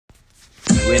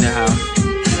We're in the house.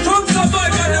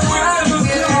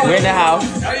 We're in the house.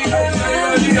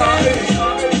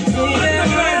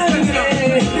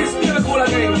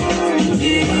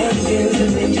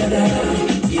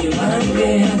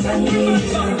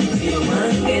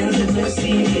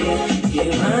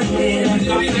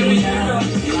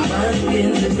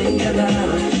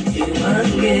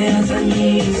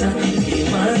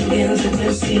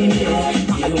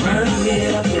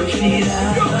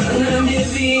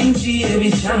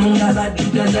 Ebichanga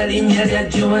baduga zalinnya lya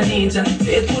Joanita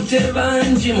ekute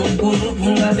bangi mu gurupu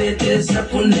nga beteesa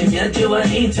kunnemya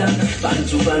Joanita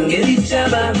bantu bangeri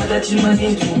kyaba batakimanyi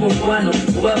nti omukwano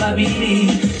kuba babiri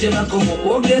tebakoma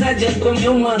okwogera gyenkomye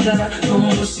omwagala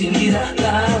n'omusindira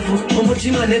laavu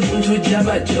omutima ne guntujja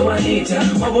ba Joanita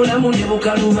obulamu ne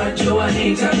bukalu ba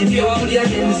Joanita ebyokulya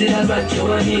n'enzira ba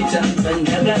Joanita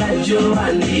njagala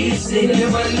Joanise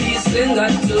newandiise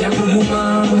ngatto yakuguma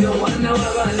oyo mwana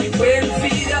w'abaani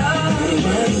kwemfiira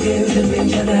yewangenze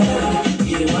benjagala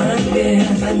yewange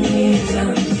atanyiza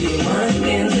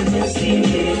yewangenze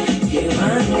bensimbe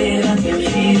yewange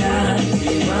atemfiira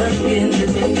yewangenze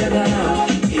benjagala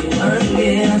yewange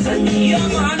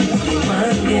atanyiza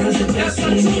yewangenze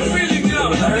bensimbe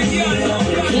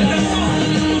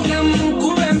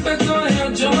kamukube empeto yo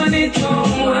Joanita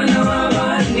omwana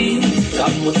w'abaani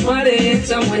kamutwale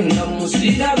tamwenga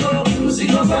musirago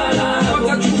muzigo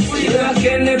balabo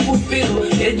akene kupiro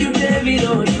ejjude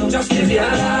ebirooto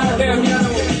ebyalabo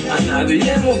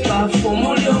anabire mu pafu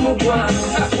omuli omukwano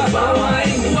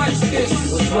bawaini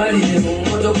mutwalire mu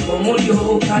motoka omuli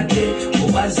obukadde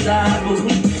obwa zaabu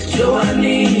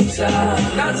Joanita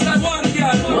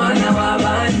mwana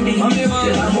w'abandi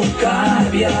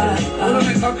tebamukabya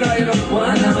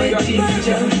mwana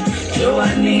w'etijja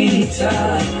Joanita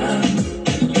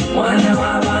mwana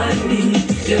w'abandi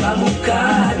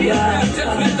tebamukabya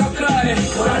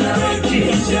mwana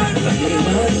w'etijja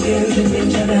yewangenze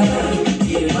benjagala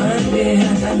yewange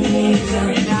atanyiza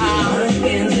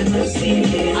yewangenze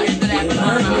bensimbe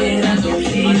yewange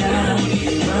atemfiira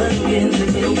yewangenze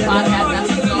benjagala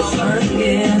yewange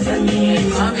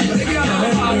atanyiza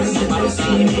yewangenze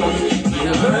bensimbe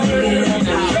yewange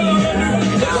atemfiira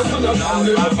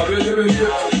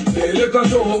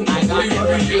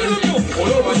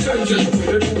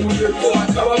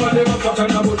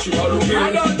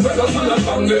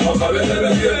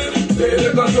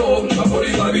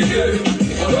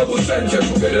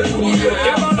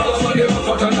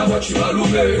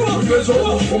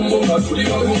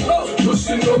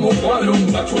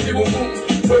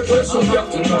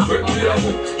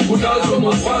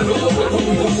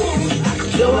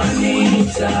Joanita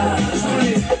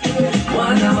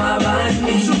mwana w'abandi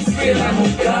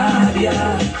tebamukabya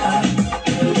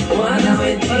mwana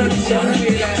w'etijja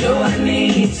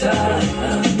Joanita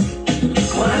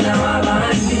mwana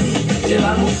w'abandi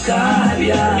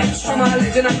tebamukabya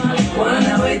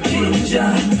mwana w'etijja.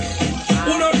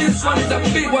 You know this one is a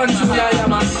big one to me, I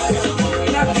am a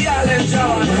girl and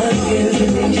John.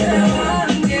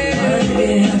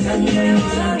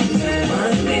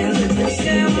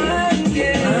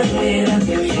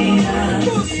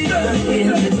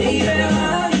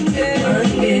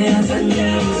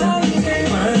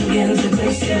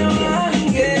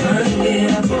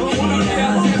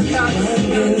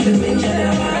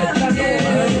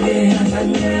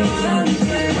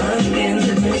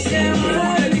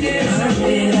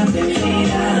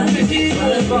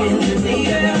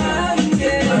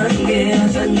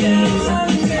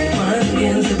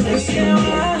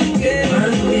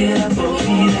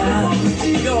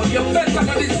 You better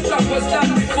than this track was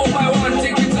done before by one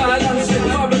ticket and shit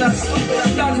marvelous.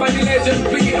 Done by the legend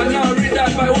Biggie and now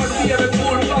redone by one PM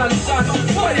full band son.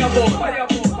 Fireball.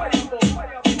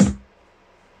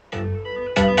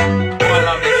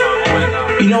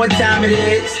 You know what time it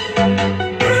is?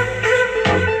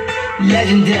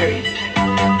 Legendary.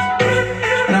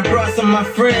 And I brought some of my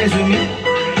friends with me.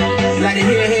 You like to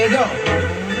hear? Here it go.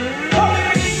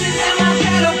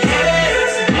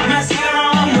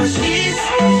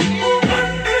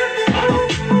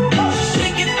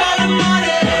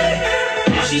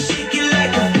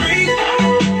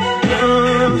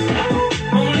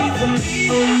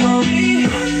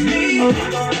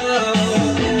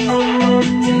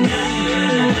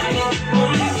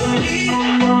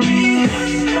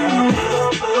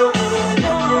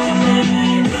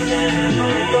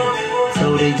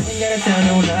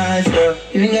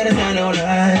 You ain't gotta tell no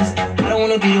lies. I don't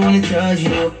wanna be the one to judge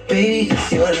you, baby,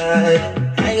 it's your life.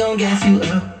 I ain't gon' gas you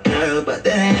up, girl, but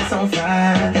that ass on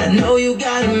fire. And I know you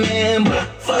got a man, but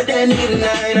fuck that nigga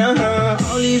tonight,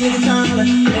 leave in the time.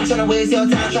 Ain't tryna waste your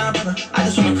time, brother. I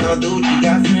just wanna come through. You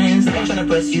got friends. I ain't tryna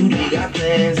press you. You got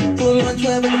plans. Put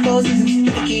 112 in the 4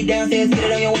 seasons. The key downstairs, get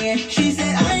it on your way. She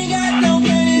said, I ain't got no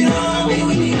pain. No, baby,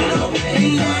 we need no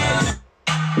pain.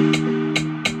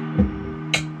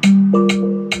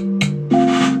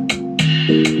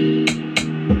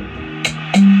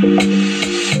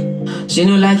 She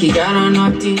know like you got on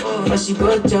naughty, but she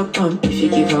go jump on if you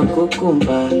give her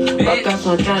cucumber. Back up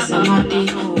from Transamadi,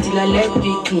 till I let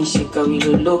begin, shake her with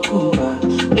a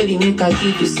locumba. Baby, make her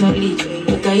give you solid,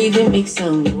 make her even mix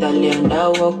some Italian,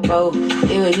 that walk out.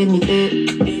 They will let me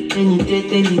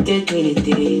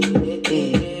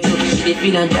She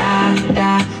feelin' da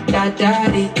da da da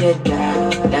da da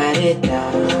da da.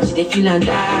 She feelin'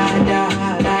 da da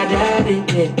da da da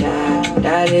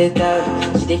da da.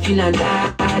 She feelin' da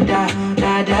da da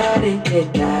da da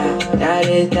da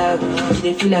da.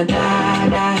 She feelin' da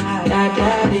da da da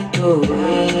da.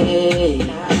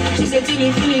 She said till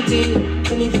infinity,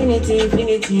 infinity,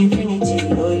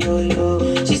 yo yo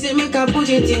yo. She said make her put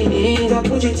it in,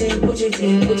 put it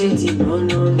in, no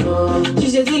no no. She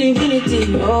said till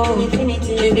infinity, oh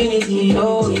infinity,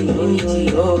 oh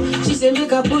infinity, oh. She said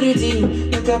make her put it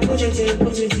in,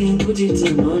 put it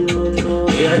in, no no no.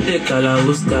 Yeah, take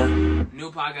Kalauska.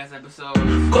 New podcast episode.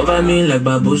 Cover me like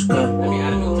babushka. Let me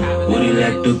add a new tab. Would you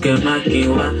like to get my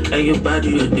kiwa? And your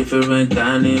body a different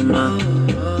animal.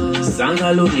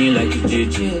 Sanga look me like you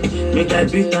JJ. Make I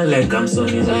beat on like I'm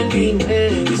Sonny Wendy.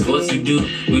 It's what you do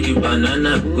with the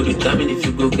banana. Go determine if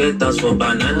you go get us for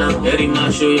banana. Very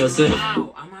much show yourself.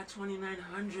 Wow, I'm at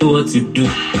 2,900. Do what you do.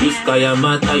 Use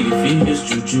Kayamata, you feel use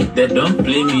juju. They don't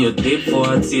play me your tape for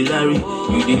artillery.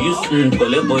 You dey use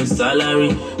collect boy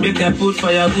salary. Make I put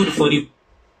fire good for the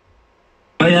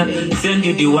fire. Send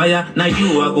you the wire. Now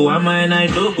you I go ama and I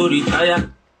don't go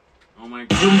retire. Oh my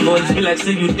god. Zoom boys be like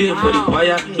say you did for the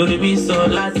choir. Don't be so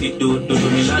lati do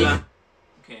me lala.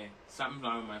 Okay, something's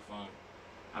wrong with my phone.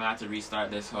 I'm gonna have to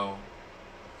restart this hoe.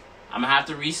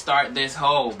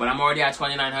 But I'm already at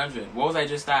 2,900. What was I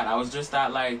just at? I was just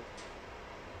at like,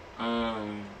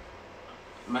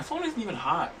 my phone isn't even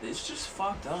hot. It's just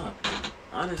fucked up,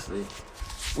 honestly.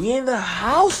 We in the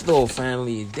house though,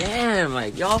 family. Damn,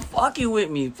 like y'all fucking with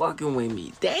me.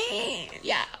 Damn,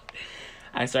 yeah.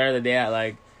 I started the day at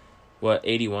like, what,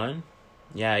 81?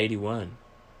 Yeah, 81.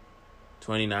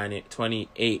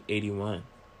 28, 81.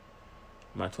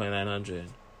 My 2,900.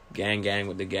 Gang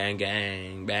with the gang.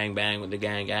 Bang with the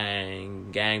gang.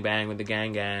 Gang with the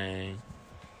gang.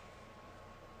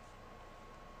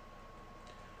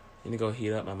 Need to go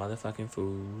heat up my motherfucking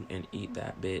food and eat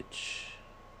that bitch.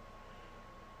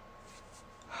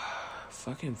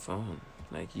 Fucking phone.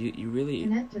 Like you really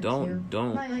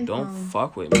don't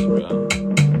fuck with me, bro.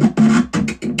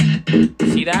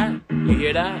 See that? You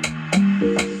hear that?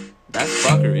 That's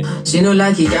fuckery. She know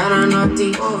like you got on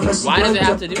naughty. Why does it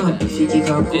have to do that?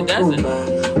 It doesn't.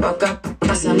 Back up,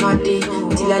 Transamadi,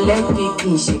 till I let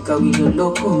begin, shake her with a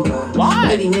locumba. Why?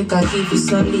 Baby, make her give you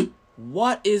solid.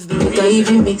 What is the Make her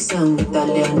reason? even mix some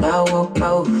Italian, that walk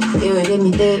out. They will let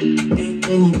me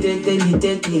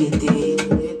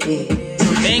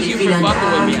Thank you for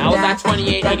fucking with me. I was at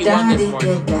 28.81 this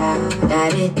morning.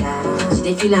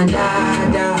 She feelin'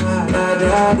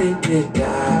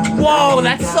 Whoa,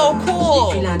 that's so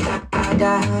cool.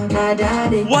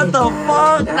 What the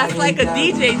fuck? That's like a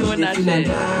DJ doing that shit.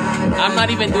 I'm not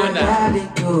even doing that.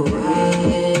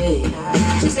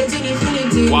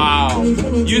 Wow.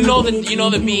 You know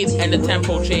the beats and the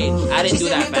tempo change. I didn't do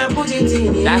that, man.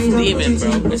 That's demon,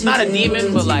 bro. It's not a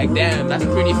demon, but like, damn, that's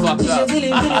pretty fucked up.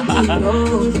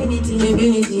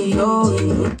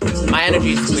 My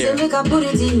energy is clear.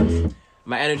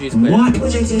 My energy is clear. What?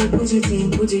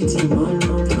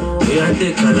 Yeah,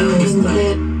 take Kalauska.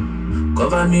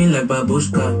 Cover me like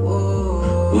babushka.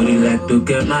 Would you like to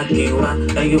get my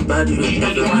kiwa? And your body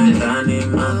a different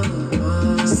animal.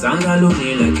 Sanga look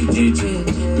me like you JJ.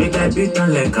 Make I beat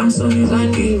on like I'm Sonny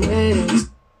Wendy.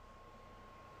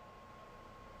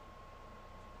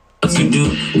 What you do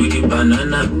with the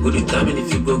banana? Go determine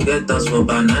if you go get us for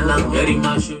banana. Very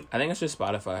much. I think it's just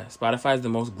Spotify. Spotify is the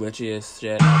most glitchiest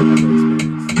shit I've ever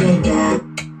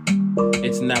experienced.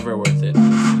 It's never worth it.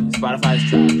 Spotify is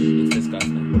trash. It's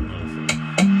disgusting.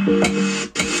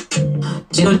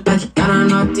 She don't like it, I'm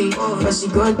naughty, but she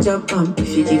go jump on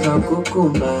if you give her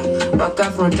cucumber. Back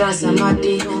up from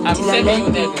Transamadi, till I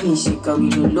let begin, she come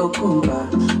with a locumba.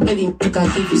 Baby, make her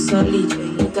give you solid,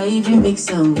 make her even mix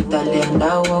some Italian,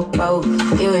 that walk out.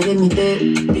 They will let me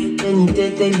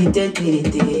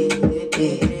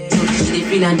She dey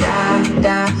feel and da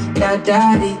da da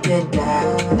di da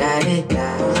da di da.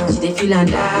 She dey feel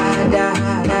and da da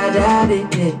di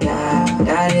da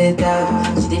da da.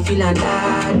 She dey feel and da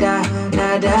di da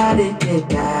da.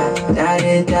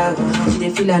 She dey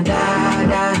feel and da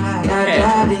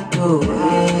di do.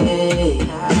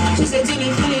 She said till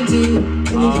infinity,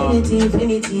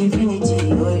 infinity,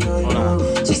 oh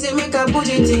yo. She said make her put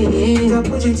it in, no.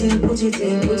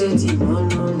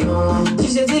 She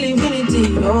said till infinity,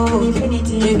 oh,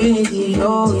 infinity,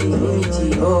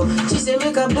 oh. She said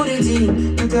make her put it in, no.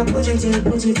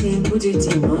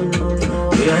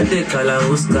 We are the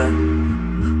Kalauska,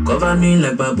 cover me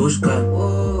like babushka.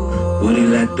 Would you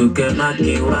like to get my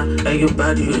kiwa? And your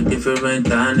body a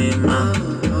different animal.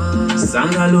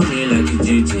 Sangalo me like a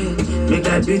JJ. Make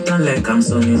I beat on like I'm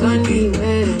Sonny Monday.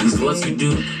 It's what you do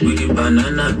with the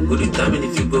banana. Go determine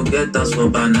if you go get us for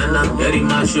banana. Very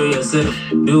much show yourself,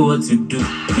 do what you do.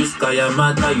 Use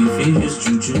Kayamata, you feel use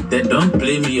juju. They don't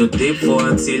play me your tape for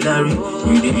auxiliary.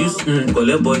 You dey use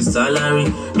collect boy salary.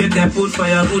 Make I put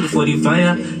firewood for the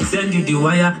fire. Send you the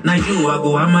wire. Now you I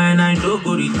go am and I don't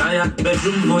go retire.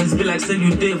 Bedroom boys be like send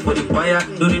you day for the fire.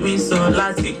 Don't it mean so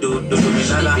last it do me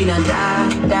lala.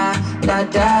 Da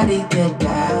da di da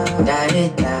da da.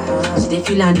 She dey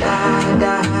feel and da di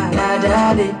da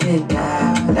da.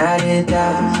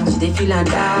 She dey feel and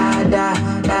da di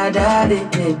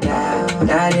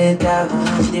da.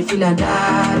 She dey feel and da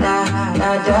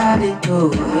di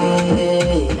do.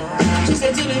 She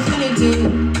said till infinity,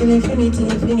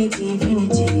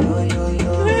 oh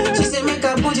yo. She said make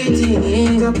her put it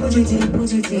in, no.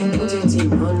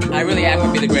 I really am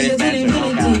gonna be the greatest dancer of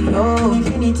all time.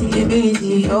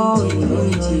 Infinity, oh.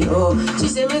 She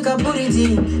said make her put it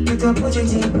in, no.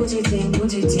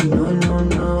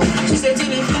 She said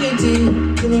till infinity,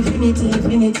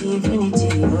 oh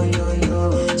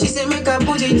yo. She said make her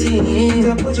put it in, no.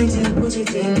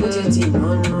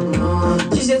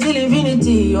 She said till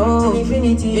infinity, oh,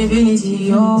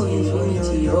 infinity, oh.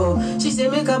 She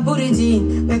said make her put it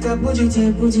in,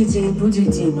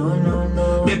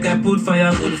 no. Make I put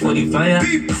firewood for the fire.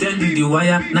 Send you the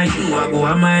wire. Now you I go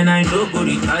am and I don't go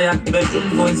retire.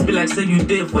 Bedroom boys be like say you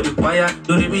day for the choir.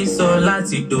 Don't it mean so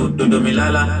last it do me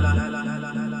lala.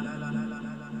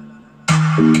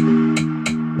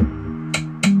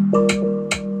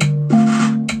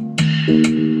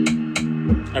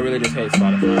 I really just hate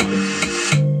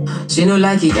Spotify. She no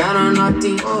like it, got on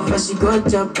nothing, but she go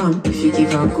jump on if you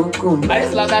give her cocoa. I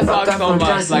just love that song so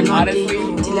much. Like honestly,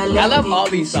 I love all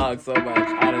these songs so much.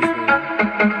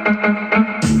 Honestly.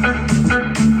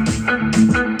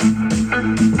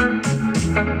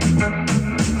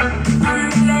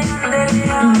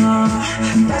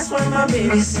 That's what my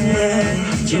baby said.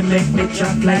 You make me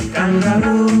jump like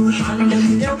kangaroo.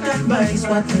 You can buy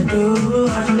what to do.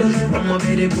 I'm a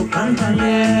very book and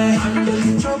yeah.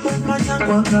 Chop up my young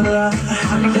wakala.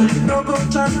 No go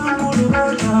turn on the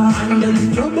water.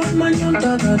 Chop up my young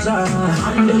tata.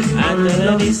 And the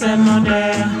ladies and my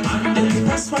there.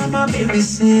 That's what my baby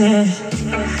said.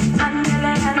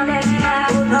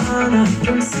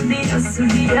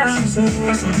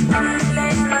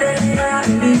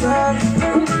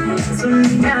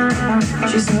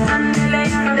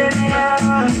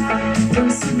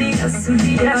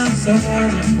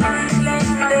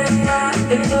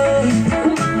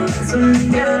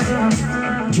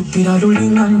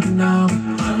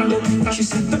 She she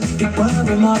said, "Baby,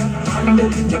 whatever, man."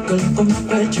 Take a look at my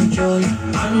picture, joy.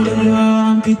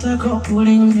 Peter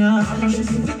calling ya. She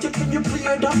said, "Can you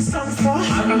play that song for?"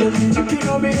 You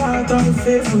know me out of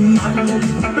faithful.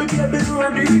 Baby,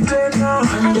 ready to now.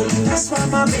 That's why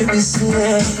my baby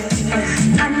said.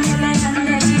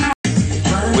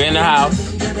 We're in the house.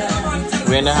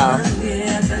 We're in the house.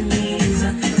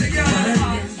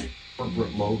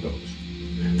 Corporate logos.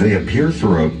 They appear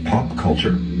throughout pop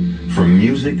culture, from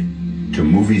music to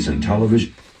movies and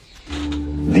television.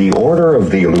 The Order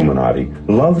of the Illuminati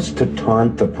loves to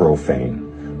taunt the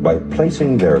profane by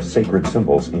placing their sacred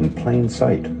symbols in plain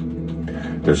sight.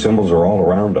 Their symbols are all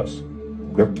around us.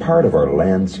 They're part of our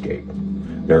landscape.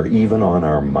 They're even on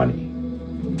our money.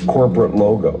 Corporate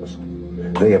logos.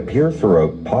 They appear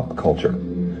throughout pop culture,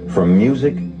 from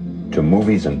music to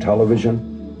movies and television,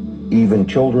 even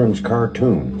children's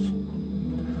cartoons.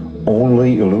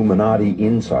 Only Illuminati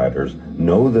insiders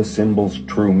know the symbol's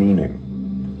true meaning.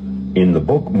 In the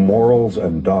book Morals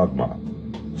and Dogma,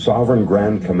 Sovereign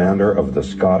Grand Commander of the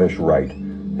Scottish Rite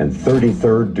and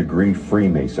 33rd degree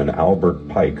Freemason Albert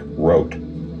Pike wrote,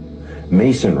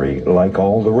 "Masonry, like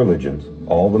all the religions,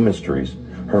 all the mysteries,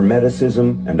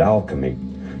 Hermeticism and alchemy,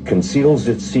 conceals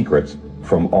its secrets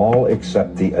from all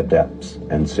except the adepts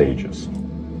and sages,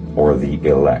 or the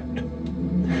elect.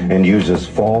 and uses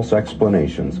false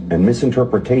explanations and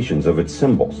misinterpretations of its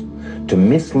symbols to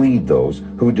mislead those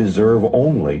who deserve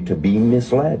only to be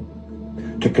misled,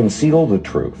 to conceal the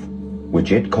truth,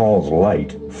 which it calls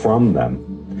light, from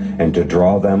them, and to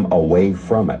draw them away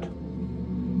from it.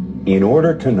 In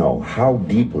order to know how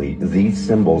deeply these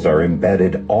symbols are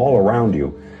embedded all around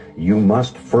you, you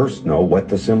must first know what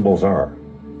the symbols are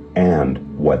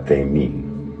and what they mean.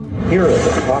 Here are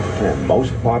the top 10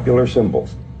 most popular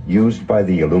symbols used by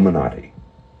the Illuminati.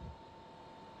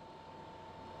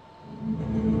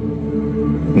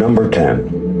 Number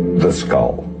 10, the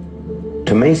skull.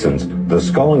 To Masons, the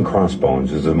skull and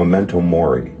crossbones is a memento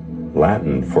mori,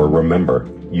 Latin for remember,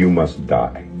 you must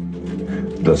die.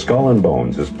 The skull and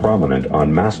bones is prominent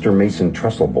on Master Mason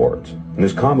trestle boards and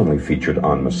is commonly featured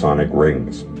on Masonic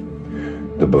rings.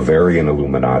 The Bavarian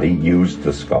Illuminati used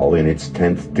the skull in its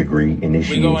 10th degree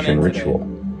initiation ritual.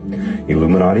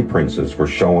 Illuminati princes were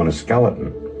shown a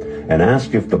skeleton and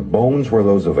asked if the bones were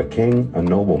those of a king, a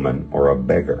nobleman, or a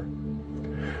beggar.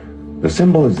 The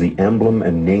symbol is the emblem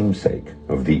and namesake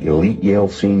of the elite Yale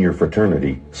senior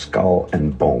fraternity, Skull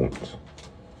and Bones.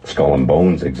 Skull and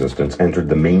Bones' existence entered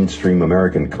the mainstream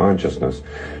American consciousness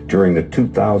during the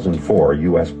 2004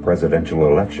 U.S. presidential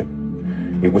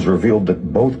election. It was revealed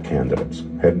that both candidates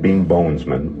had been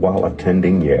bonesmen while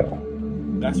attending Yale.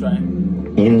 That's right.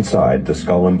 Inside the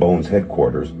Skull and Bones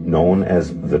headquarters, known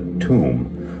as the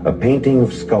Tomb, a painting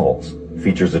of skulls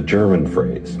features a German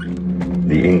phrase.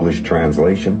 The English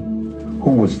translation,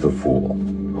 who was the fool?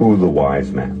 Who the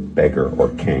wise man, beggar or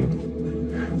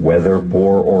king? Whether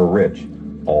poor or rich,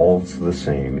 all's the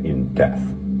same in death.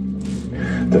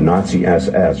 The Nazi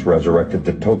SS resurrected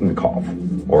the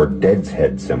Totenkopf, or dead's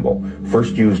head symbol,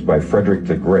 first used by Frederick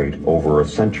the Great over a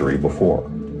century before.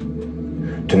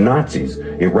 To Nazis,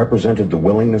 it represented the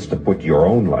willingness to put your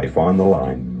own life on the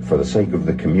line for the sake of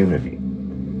the community.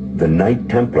 The Knight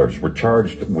Templars were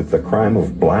charged with the crime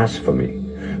of blasphemy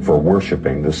for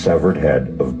worshipping the severed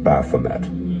head of Baphomet.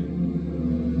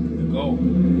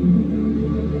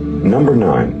 Number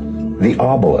 9, the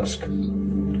obelisk.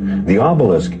 The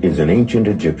obelisk is an ancient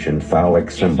Egyptian phallic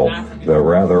symbol that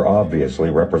rather obviously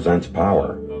represents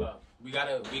power. Hold up. We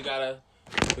gotta,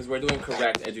 because we're doing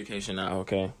correct education now,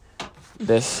 okay?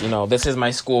 This, this is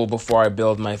my school before I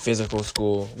build my physical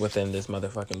school within this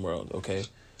motherfucking world, okay?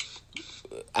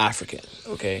 African,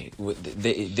 okay?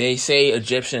 They say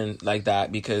Egyptian like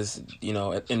that because,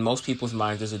 in most people's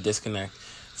minds there's a disconnect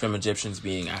from Egyptians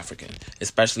being African,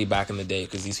 especially back in the day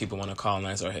because these people want to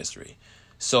colonize our history.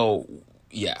 So,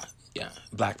 yeah,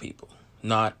 black people,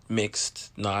 not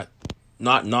mixed, not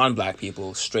non-black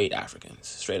people, straight Africans,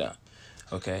 straight up,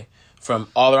 okay? From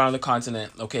all around the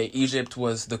continent, okay? Egypt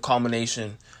was the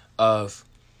culmination of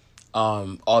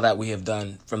all that we have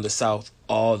done from the south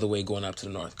all the way going up to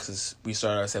the north, because we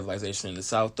started our civilization in the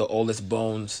south. The oldest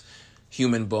bones,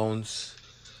 human bones,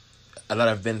 that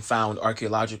have been found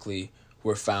archaeologically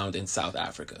were found in South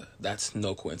Africa. That's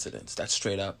no coincidence. That's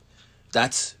straight up.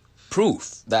 That's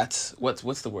proof. That's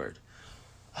what's the word?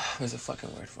 There's a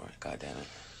fucking word for it. God damn it.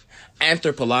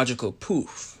 Anthropological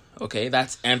proof. Okay,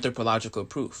 that's anthropological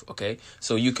proof. Okay,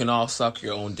 so you can all suck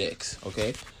your own dicks.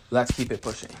 Okay, let's keep it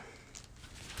pushing.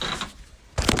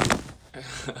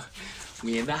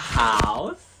 We in the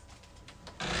house.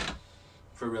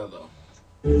 For real though.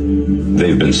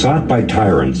 They've been sought by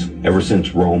tyrants ever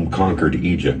since Rome conquered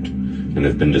Egypt and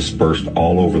have been dispersed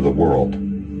all over the world.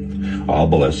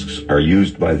 Obelisks are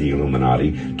used by the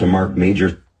Illuminati to mark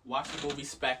major... Watch the movie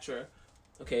Spectre.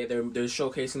 Okay, they're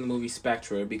showcasing the movie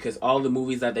Spectre because all the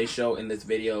movies that they show in this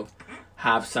video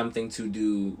have something to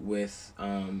do with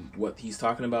what he's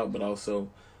talking about, but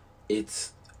also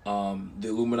it's the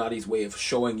Illuminati's way of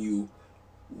showing you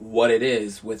what it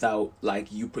is without, like,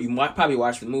 you might probably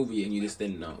watch the movie and you just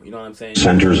didn't know. You know what I'm saying?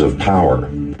 Centers of power.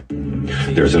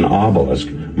 There's an obelisk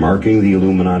marking the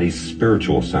Illuminati's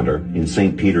spiritual center in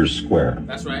St. Peter's Square.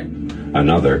 That's right.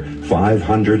 Another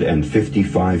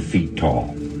 555 feet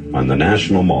tall on the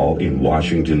National Mall in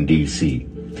Washington, D.C.,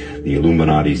 the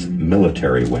Illuminati's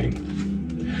military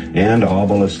wing. And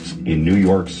obelisks in New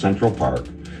York's Central Park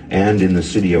and in the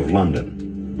City of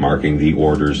London, marking the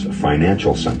Order's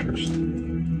financial centers.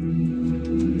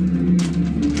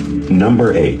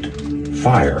 Number 8,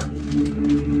 fire.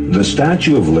 The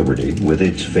Statue of Liberty, with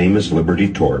its famous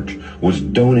Liberty Torch, was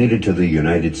donated to the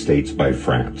United States by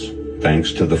France,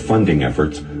 thanks to the funding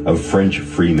efforts of French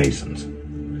Freemasons.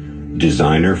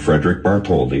 Designer Frederick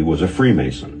Bartholdi was a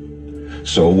Freemason.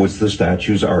 So was the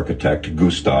statue's architect,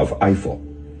 Gustave Eiffel.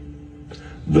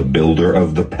 The builder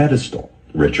of the pedestal,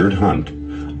 Richard Hunt,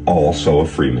 also a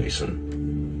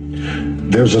Freemason.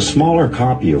 There's a smaller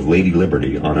copy of Lady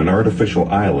Liberty on an artificial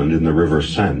island in the River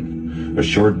Seine, a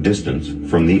short distance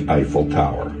from the Eiffel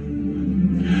Tower.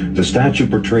 The statue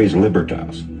portrays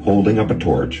Libertas holding up a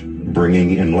torch,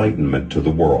 bringing enlightenment to the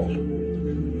world.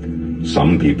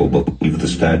 Some people believe the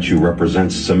statue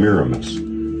represents Semiramis,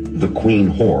 the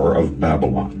queen whore of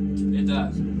Babylon. It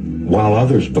does. While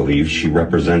others believe she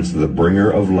represents the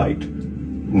bringer of light,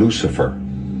 Lucifer.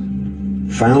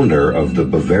 Founder of the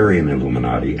Bavarian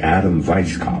Illuminati, Adam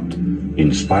Weishaupt,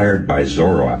 inspired by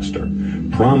Zoroaster,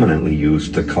 prominently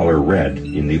used the color red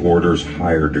in the order's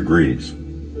higher degrees.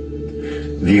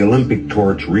 The Olympic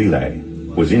torch relay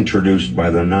was introduced by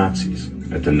the Nazis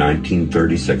at the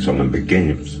 1936 Olympic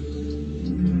Games.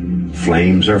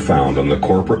 Flames are found on the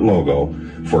corporate logo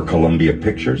for Columbia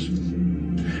Pictures,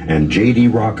 and J.D.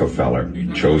 Rockefeller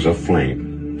chose a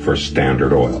flame for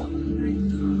Standard Oil.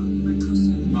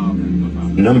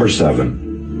 Number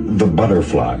 7, the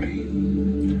butterfly.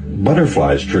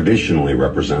 Butterflies traditionally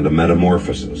represent a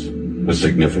metamorphosis, a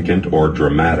significant or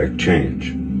dramatic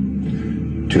change.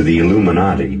 To the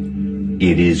Illuminati,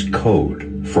 it is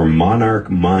code for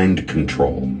monarch mind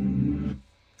control.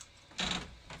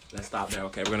 Let's stop there.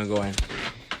 Okay, we're gonna go in.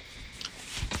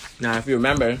 Now, if you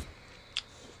remember,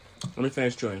 let me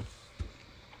finish chewing.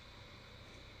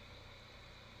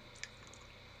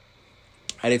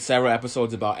 I did several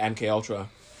episodes about MK Ultra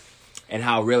and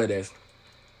how real it is.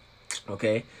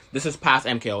 Okay, this is past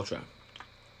MK Ultra.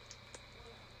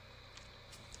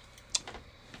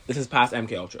 This is past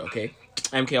MK Ultra. Okay,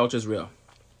 MK Ultra is real.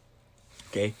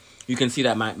 Okay, you can see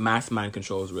that mass mind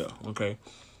control is real. Okay,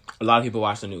 a lot of people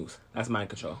watch the news. That's mind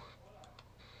control.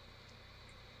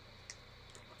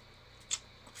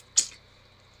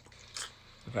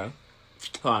 Okay,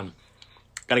 hold on.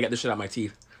 Gotta get this shit out of my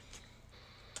teeth.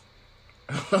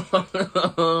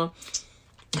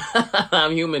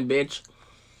 I'm human, bitch.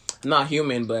 I'm not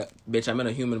human, but bitch, I'm in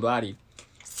a human body.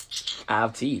 I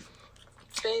have teeth.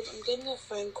 Babe, I'm getting a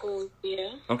phone call.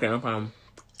 Yeah. Okay, no problem.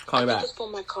 Call me back. Just for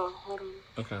my car. Hold on.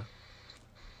 Okay.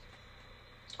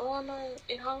 Oh no,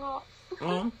 it hung up.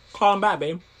 Call him back,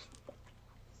 babe.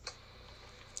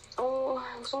 Oh,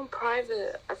 it was on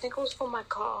private. I think it was for my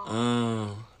car.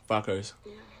 Fuckers.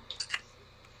 Yeah.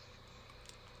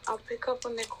 I'll pick up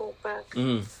when they call back.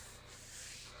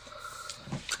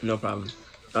 No problem.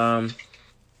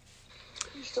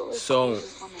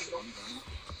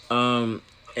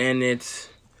 And it's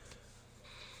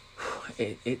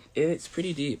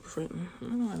pretty deep. I don't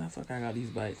know why the fuck I got these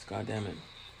bites. God damn it.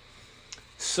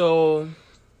 So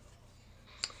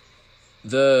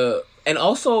and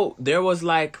also there was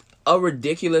like a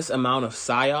ridiculous amount of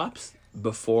psyops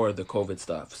before the COVID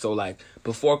stuff. So like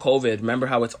before COVID, remember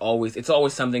how it's always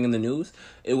something in the news?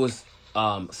 It was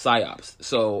psyops.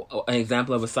 So an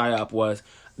example of a psyop was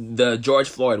the George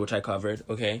Floyd, which I covered.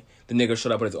 Okay, the nigga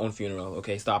showed up at his own funeral.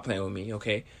 Okay, stop playing with me.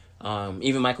 Okay,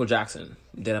 even Michael Jackson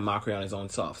did a mockery on his own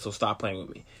self. So stop playing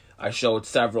with me. I showed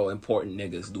several important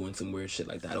niggas doing some weird shit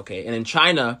like that. Okay, and in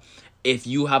China, if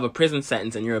you have a prison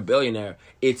sentence and you're a billionaire,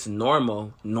 it's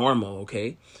normal.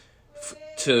 Okay,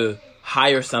 to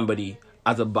hire somebody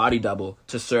as a body double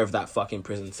to serve that fucking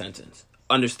prison sentence.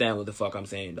 Understand what the fuck I'm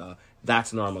saying, dog?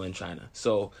 That's normal in China.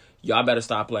 So y'all better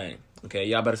stop playing. Okay,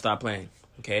 y'all better stop playing.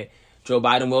 Okay, Joe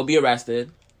Biden will be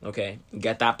arrested. Okay,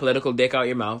 get that political dick out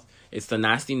your mouth. It's the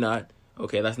nasty nut.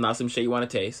 Okay, that's not some shit you want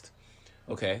to taste.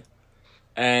 Okay,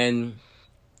 and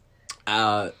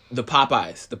the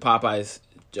Popeyes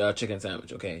chicken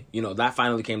sandwich. Okay, you know that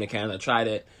finally came to Canada. I tried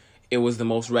it. It was the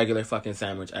most regular fucking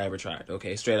sandwich I ever tried.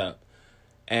 Okay, straight up.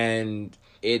 And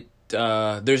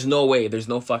there's no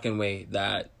fucking way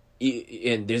that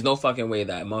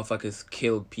motherfuckers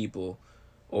killed people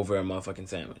over a motherfucking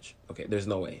sandwich. Okay, there's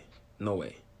no way.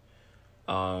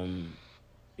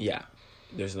 Yeah,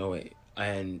 there's no way.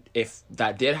 And if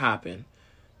that did happen,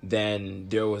 then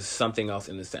there was something else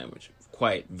in the sandwich,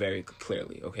 quite very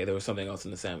clearly. Okay, there was something else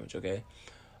in the sandwich. Okay,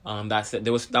 that's it.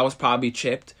 That was probably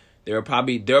chipped. They were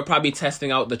probably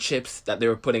testing out the chips that they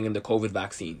were putting in the COVID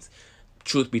vaccines.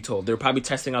 Truth be told, they're probably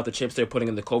testing out the chips they're putting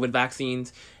in the COVID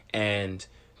vaccines, and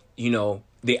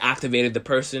they activated the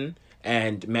person,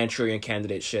 and Manchurian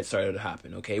Candidate shit started to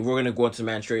happen. Okay, we're gonna go into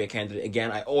Manchurian Candidate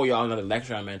again. I owe y'all another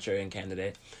lecture on Manchurian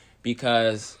Candidate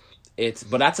because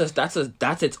that's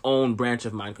its own branch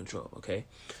of mind control. Okay,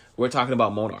 we're talking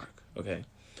about Monarch. Okay,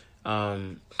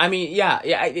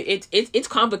 it's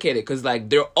complicated because like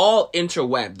they're all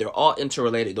interweb, they're all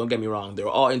interrelated. Don't get me wrong, they're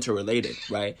all interrelated,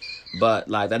 right? But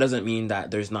like that doesn't mean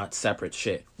that there's not separate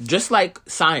shit. Just like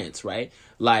science, right?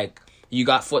 Like you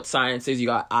got foot sciences, you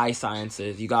got eye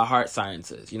sciences, you got heart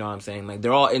sciences. You know what I'm saying? Like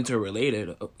they're all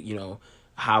interrelated.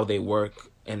 How they work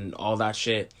and all that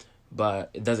shit, but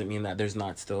it doesn't mean that there's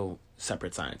not still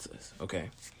separate sciences, okay?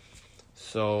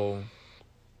 So,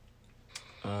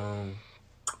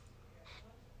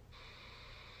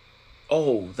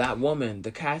 oh, that woman,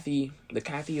 the Kathy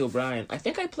O'Brien, I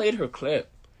think I played her clip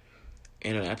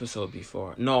in an episode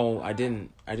before. No, I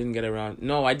didn't get around.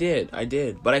 No, I did,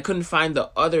 but I couldn't find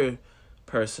the other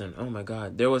person. Oh my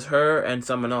God, there was her and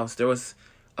someone else. There was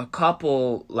a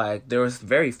couple, like, there was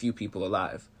very few people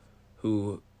alive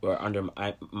who were under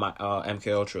my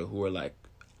MK Ultra who were like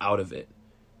out of it,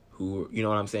 who, you know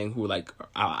what I'm saying, who were like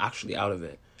actually out of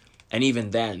it. And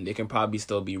even then, they can probably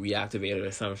still be reactivated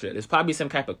or some shit. There's probably some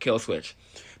type of kill switch,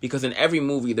 because in every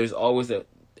movie there's always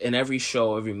in every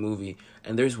show, every movie,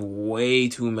 and there's way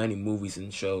too many movies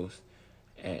and shows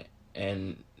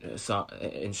and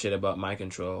shit about mind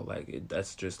control. Like,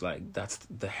 that's just like, that's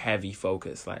the heavy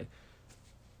focus, like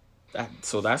that.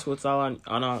 So that's what's all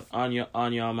on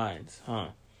your minds, huh?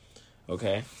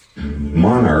 Okay.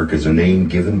 Monarch is a name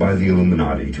given by the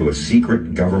Illuminati to a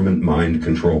secret government mind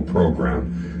control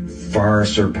program far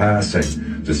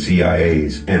surpassing the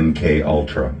CIA's MK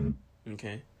Ultra.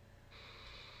 Okay.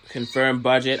 Confirmed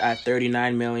budget at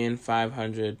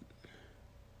 $39,500.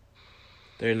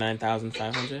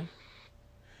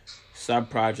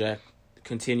 Sub-project,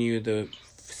 continue the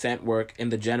scent work in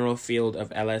the general field of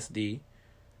LSD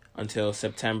until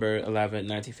September 11,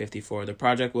 1954. The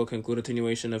project will conclude a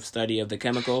continuation of study of the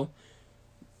chemical,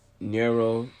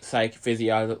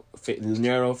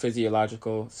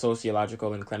 neurophysiological,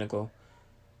 sociological, and clinical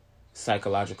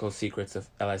psychological secrets of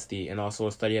LSD, and also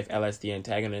a study of LSD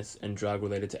antagonists and drug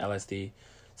related to LSD,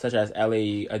 such as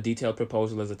LAE. A detailed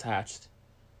proposal is attached.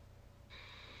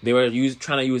 They were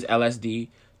trying to use LSD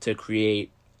to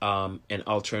create an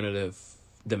alternative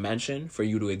dimension for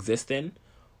you to exist in,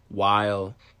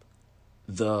 while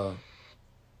the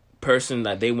person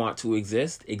that they want to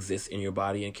exists in your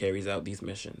body and carries out these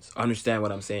missions. Understand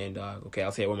what I'm saying, dog? Okay,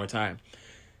 I'll say it one more time.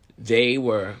 They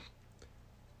were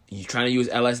trying to use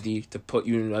LSD to put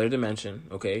you in another dimension,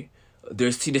 okay?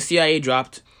 The CIA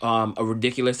dropped a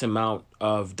ridiculous amount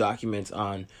of documents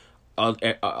on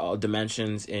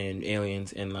dimensions and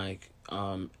aliens and like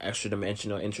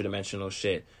extra-dimensional, interdimensional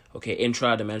shit, okay?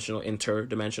 Intradimensional,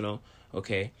 interdimensional,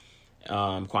 okay?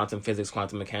 Quantum physics,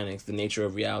 quantum mechanics, the nature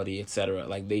of reality, etc.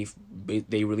 Like, they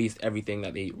released everything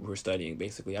that they were studying,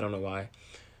 basically. I don't know why.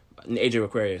 In the Age of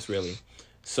Aquarius, really.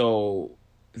 So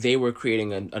they were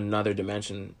creating another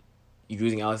dimension,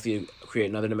 using LSD to create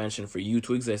another dimension for you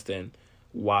to exist in,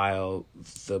 while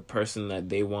the person that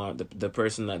they want, the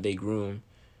person that they groom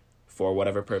for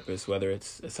whatever purpose, whether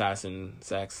it's assassin,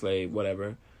 sex, slave,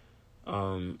 whatever,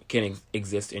 can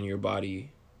exist in your body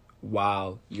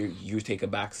while you take a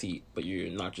back seat, but you're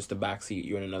not just a back seat,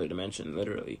 you're in another dimension,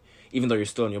 literally. Even though you're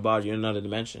still in your body, you're in another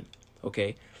dimension,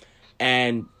 okay?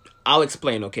 And I'll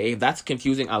explain, okay? If that's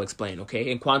confusing, I'll explain,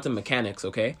 okay? In quantum mechanics,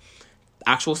 okay?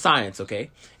 Actual science, okay?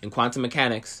 In quantum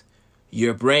mechanics,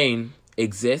 your brain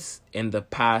exists in the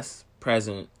past,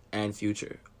 present, and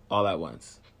future all at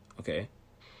once, okay?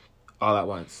 All at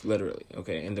once, literally,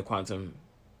 okay? In the quantum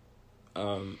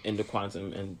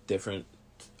and different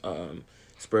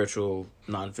spiritual,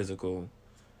 non-physical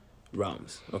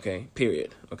realms, okay?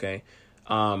 Period, okay?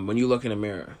 When you look in a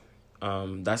mirror,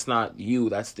 that's not you,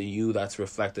 that's the you that's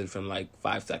reflected from like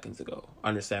 5 seconds ago.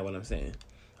 Understand what I'm saying?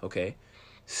 Okay?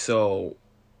 So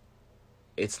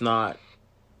it's not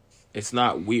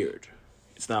weird.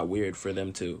 It's not weird for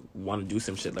them to want to do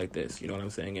some shit like this. You know what I'm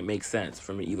saying? It makes sense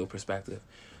from an evil perspective.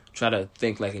 Try to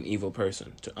think like an evil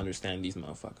person to understand these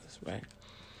motherfuckers, right?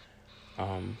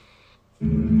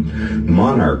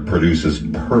 Monarch produces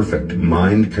perfect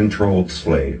mind-controlled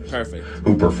slaves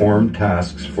who perform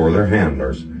tasks for their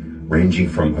handlers, ranging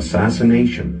from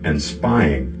assassination and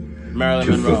spying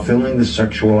to fulfilling the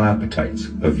sexual appetites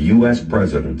of U.S.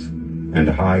 presidents and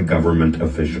high government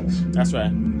officials. That's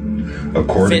right.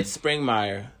 Fitz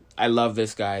Springmeier. I love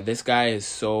this guy. This guy is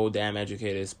so damn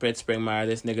educated. Fitz Springmeier,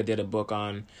 this nigga did a book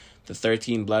on the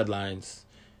 13 bloodlines.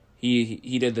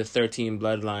 He did the 13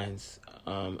 bloodlines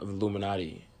of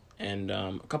Illuminati, and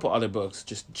a couple other books.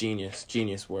 Just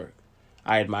genius work.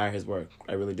 I admire his work.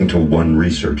 I really do. To one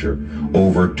researcher,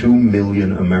 over 2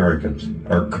 million Americans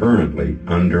are currently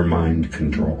under mind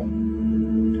control.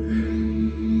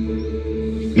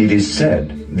 It is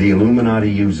said the Illuminati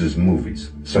uses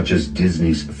movies such as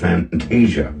Disney's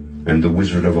Fantasia and The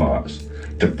Wizard of Oz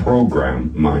to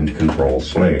program mind control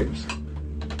slaves.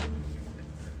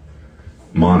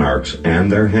 Monarchs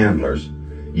and their handlers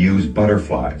use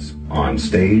butterflies on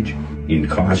stage, in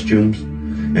costumes,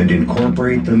 and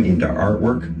incorporate them into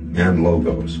artwork and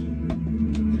logos.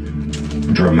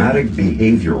 Dramatic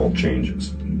behavioral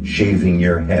changes, shaving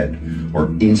your head, or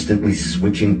instantly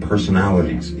switching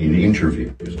personalities in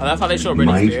interviews Oh, that's how they show Britney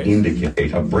might Spears.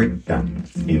 indicate a breakdown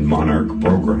in monarch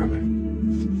programming.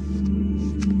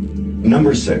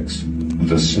 Number 6,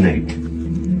 the snake.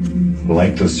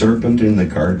 Like the serpent in the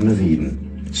Garden of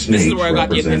Eden, snakes where I got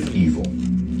the represent epiphany. evil.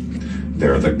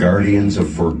 They're the guardians of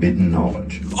forbidden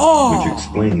knowledge, which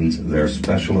explains their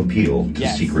special appeal to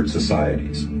Yes. secret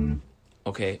societies.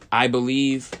 Okay, I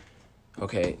believe.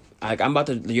 Okay, like I'm about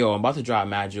to drop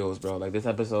mad jewels, bro. Like this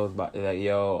episode's about, like,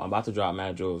 I'm about to drop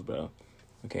mad jewels, bro.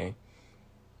 Okay,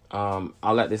 I'll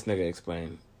let this nigga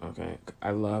explain. Okay,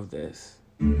 I love this.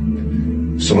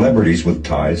 Celebrities with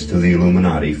ties to the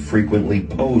Illuminati frequently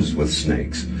pose with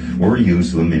snakes or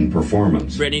use them in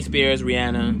performance. Britney Spears,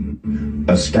 Rihanna.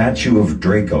 A statue of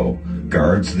Draco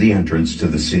guards the entrance to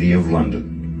the City of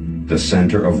London, the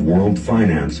center of world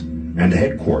finance and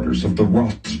headquarters of the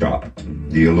Rothschilds,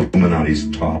 the Illuminati's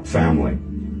top family.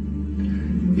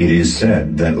 It is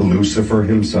said that Lucifer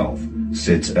himself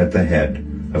sits at the head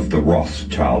of the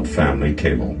Rothschild family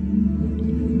table.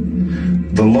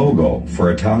 The logo for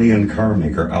Italian car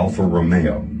maker Alfa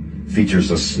Romeo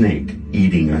features a snake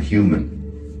eating a human.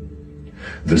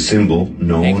 The symbol,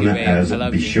 known Thank you, babe. as I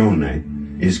love you. Biscione,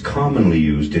 is commonly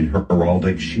used in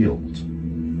heraldic shields.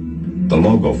 The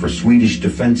logo for Swedish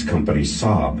defense company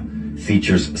Saab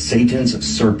features Satan's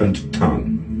serpent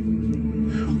tongue.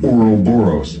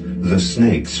 Ouroboros, the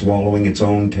snake swallowing its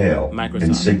own tail Microsoft.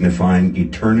 and signifying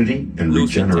eternity and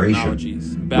Lucid regeneration,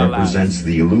 Technologies. Bell Labs. represents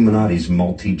the Illuminati's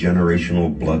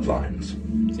multi-generational bloodlines.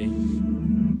 See?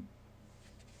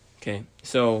 Okay,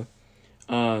 so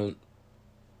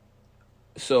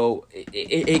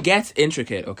it gets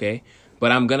intricate, okay?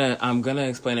 But I'm gonna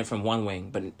explain it from one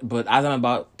wing. But as I'm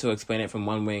about to explain it from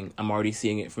one wing, I'm already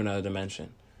seeing it from another dimension.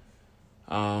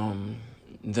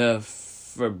 The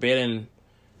forbidden.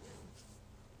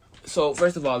 So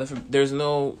first of all, there's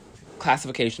no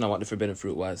classification on what the forbidden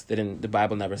fruit was. The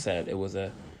Bible never said it was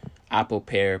a apple,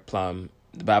 pear, plum.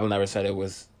 The Bible never said it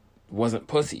wasn't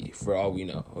pussy, for all we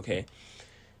know. Okay.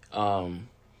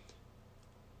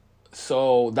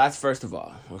 So that's first of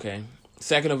all. Okay.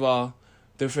 Second of all,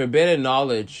 the forbidden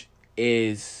knowledge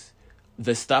is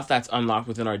the stuff that's unlocked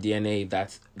within our DNA.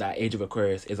 That Age of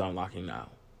Aquarius is unlocking now.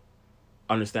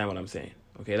 Understand what I'm saying?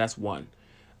 Okay, that's 1.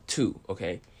 2.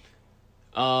 Okay.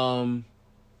 But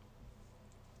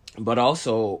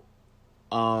also,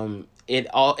 it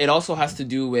also has to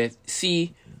do with,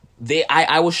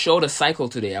 I was showed a cycle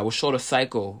today. I was showed a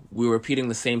cycle. We were repeating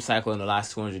the same cycle in the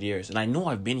last 200 years. And I know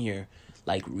I've been here,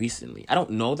 like, recently. I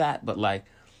don't know that, but, like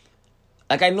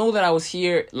I know that I was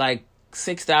here, like,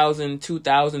 6,000,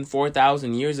 2,000,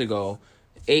 4,000 years ago,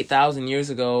 8,000 years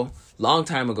ago, long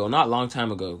time ago. Not long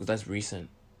time ago, because that's recent.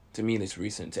 To me, it's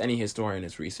recent. To any historian,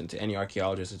 it's recent. To any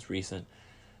archaeologist, it's recent.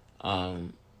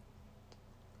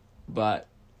 But,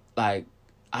 like,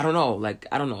 I don't know.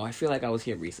 I feel like I was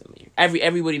here recently.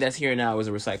 Everybody that's here now is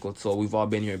a recycled soul. We've all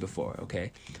been here before,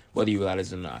 okay? Whether you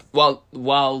realize it or not. Well,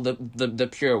 the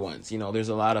pure ones, there's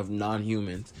a lot of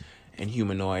non-humans and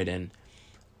humanoid and,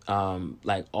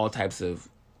 like, all types of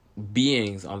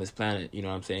beings on this planet, you know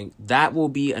what I'm saying? That will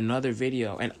be another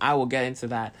video, and I will get into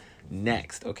that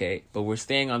next, okay? But we're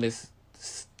staying on the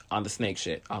snake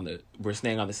shit. We're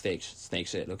staying on the snake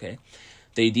shit, okay?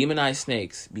 They demonized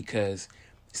snakes because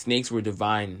snakes were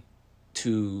divine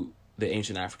to the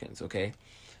ancient Africans, okay?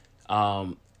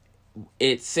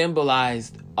 It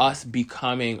symbolized us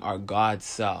becoming our God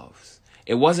selves.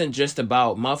 It wasn't just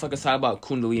about, motherfuckers talk about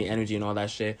Kundalini energy and all that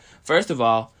shit. First of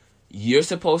all, you're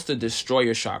supposed to destroy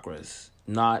your chakras,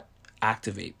 not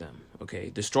activate them, okay?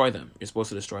 Destroy them. You're supposed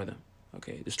to destroy them,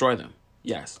 okay? Destroy them.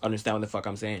 Yes, understand what the fuck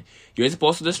I'm saying. You're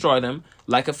supposed to destroy them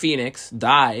like a phoenix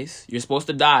dies. You're supposed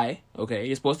to die, okay?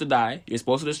 You're supposed to die. You're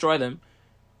supposed to destroy them.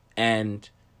 And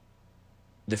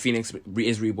the phoenix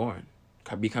is reborn,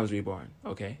 becomes reborn,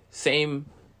 okay? Same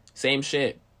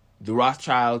shit. The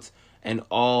Rothschilds and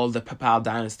all the Papal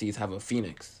dynasties have a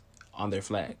phoenix on their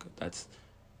flag. That's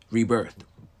rebirth.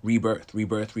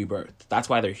 That's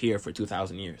why they're here for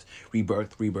 2,000 years.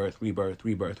 Rebirth.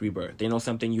 They know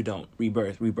something you don't.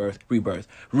 Rebirth.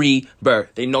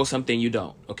 They know something you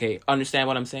don't. Okay, understand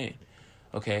what I'm saying?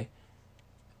 Okay,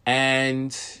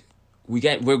 and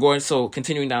we're going. So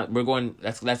continuing down, we're going.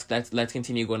 Let's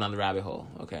continue going down the rabbit hole.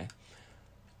 Okay.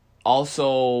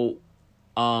 Also,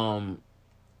 yo,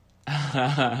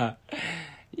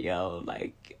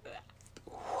 like,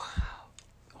 wow.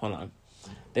 Hold on.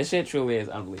 This shit truly is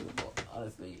unbelievable.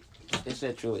 Honestly, this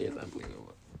shit truly is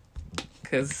unbelievable.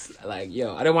 Cause, like,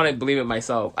 yo, I didn't want to believe it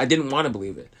myself. I didn't want to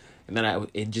believe it. And then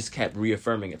it just kept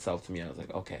reaffirming itself to me. I was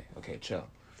like, okay, chill.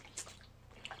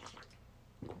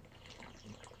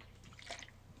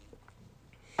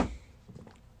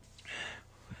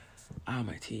 Ah,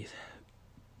 my teeth.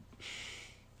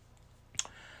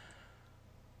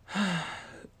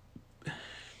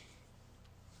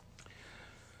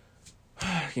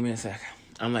 Give me a sec.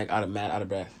 I'm like out of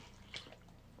breath.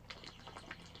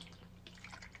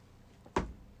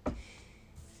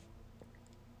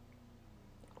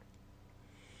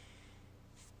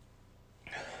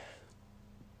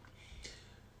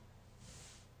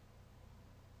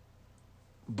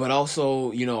 But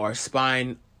also, you know, our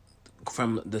spine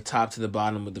from the top to the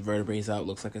bottom with the vertebrae out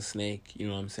looks like a snake. You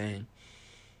know what I'm saying?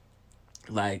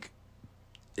 Like,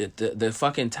 the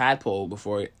fucking tadpole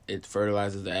before it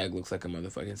fertilizes the egg looks like a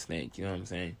motherfucking snake. You know what I'm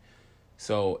saying?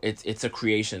 So it's a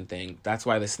creation thing. That's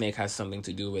why the snake has something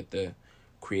to do with the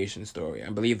creation story. I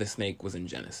believe the snake was in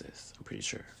Genesis. I'm pretty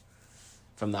sure,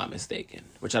 if I'm not mistaken.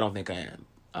 Which I don't think I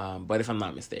am. But if I'm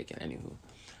not mistaken, anywho.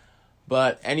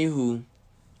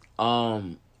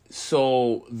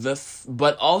 So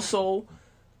but also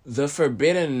the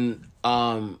forbidden,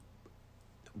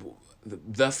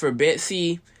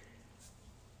 see,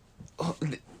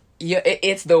 yeah,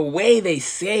 it's the way they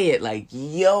say it, like,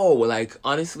 yo, like,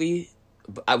 honestly,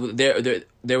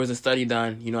 there was a study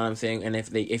done, you know what I'm saying, and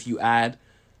if you add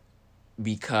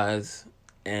because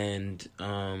and,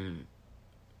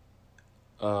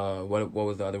 what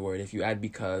was the other word, if you add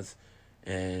because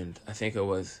and I think it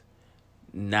was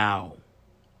now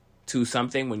to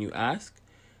something when you ask,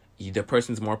 the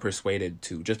person's more persuaded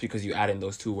to, just because you add in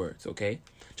those two words, okay?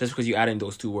 Just because you add in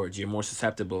those two words, you're more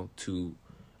susceptible to,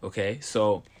 okay?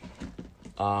 So,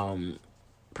 the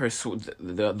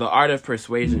art of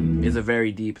persuasion is a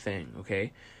very deep thing,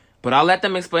 okay? But I'll let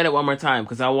them explain it one more time,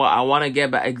 because I want to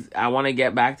get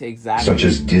back to exactly... Such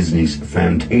as Disney's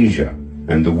Fantasia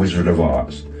and The Wizard of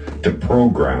Oz, to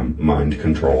program mind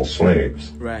control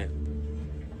slaves. Right.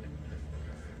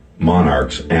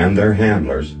 Monarchs and their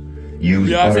handlers use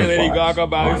butterflies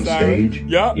on stage,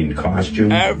 in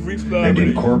costume, and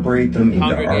incorporate them into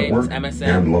artwork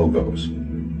and logos.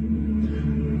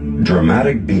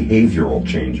 Dramatic behavioral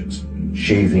changes,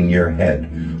 shaving your head,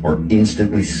 or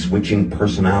instantly switching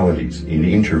personalities in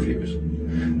interviews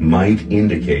might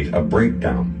indicate a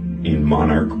breakdown in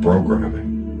monarch programming.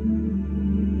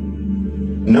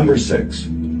 Number 6,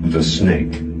 the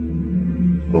snake.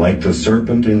 Like the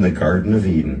serpent in the Garden of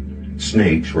Eden,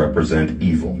 snakes represent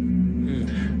evil.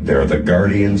 They're the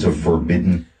guardians of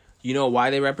forbidden... You know why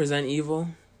they represent evil?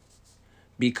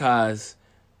 Because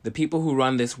the people who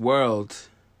run this world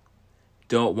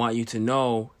don't want you to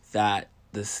know that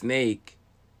the snake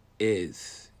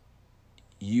is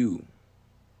you.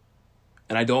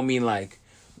 And I don't mean like,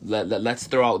 let's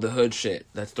throw out the hood shit.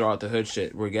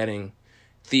 We're getting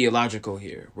theological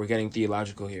here.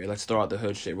 Let's throw out the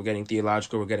hood shit. We're getting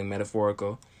theological. We're getting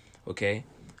metaphorical. Okay?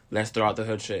 Let's throw out the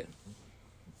hood shit.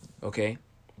 Okay?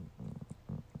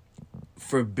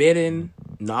 Forbidden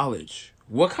knowledge.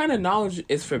 What kind of knowledge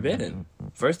is forbidden?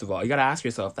 First of all, you gotta ask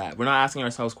yourself that. We're not asking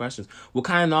ourselves questions. What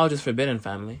kind of knowledge is forbidden,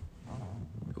 family?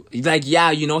 Like,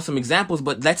 yeah, you know some examples,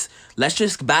 but let's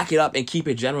just back it up and keep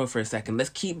it general for a second. Let's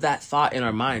keep that thought in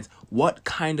our minds. What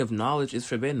kind of knowledge is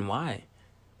forbidden? Why?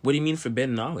 What do you mean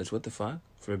forbidden knowledge? What the fuck?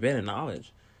 Forbidden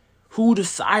knowledge. Who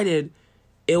decided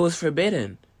it was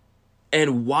forbidden?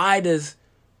 And why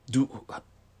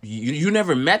you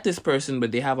never met this person,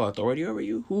 but they have authority over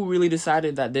you? Who really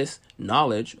decided that this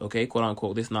knowledge, okay, quote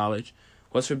unquote, this knowledge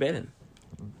was forbidden?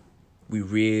 We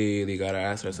really gotta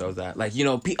ask ourselves that. Like, you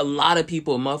know, a lot of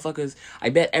people, motherfuckers, I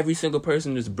bet every single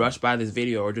person just brushed by this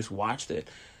video or just watched it,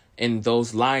 and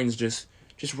those lines just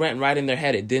went right in their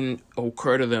head. It didn't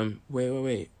occur to them,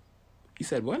 wait. You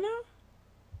said what now?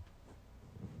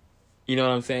 You know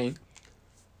what I'm saying?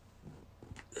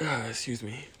 Excuse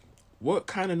me. What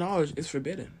kind of knowledge is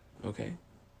forbidden? Okay.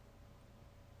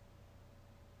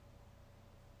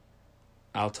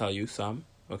 I'll tell you some,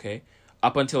 okay?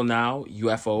 Up until now,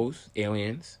 UFOs,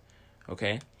 aliens,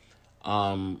 okay?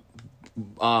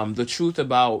 The truth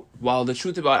about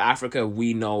Africa,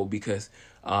 we know because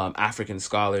African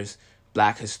scholars,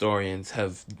 black historians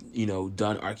have, you know,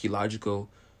 done archaeological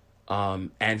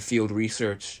and field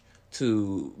research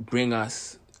to bring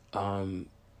us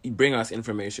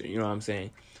information, you know what I'm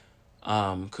saying?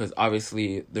 Because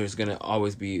obviously there's gonna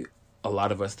always be a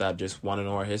lot of us that just want to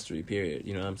know our history, period,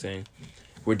 you know what I'm saying?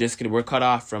 We're cut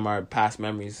off from our past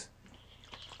memories.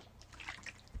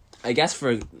 I guess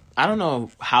I don't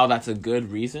know how that's a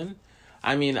good reason.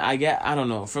 I mean, I don't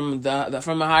know, from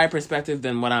from a higher perspective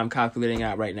than what I'm calculating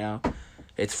at right now,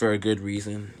 it's for a good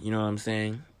reason, you know what I'm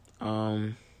saying?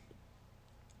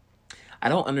 I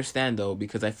don't understand though,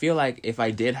 because I feel like if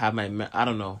I did have I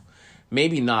don't know,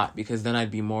 maybe not, because then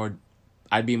I'd be more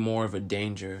of a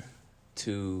danger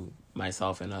to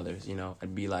myself and others, you know.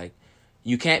 I'd be like,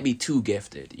 you can't be too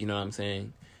gifted, you know what I'm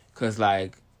saying? Because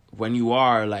like when you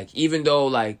are like, even though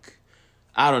like,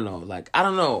 I don't know,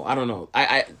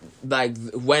 I like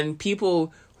when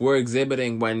people were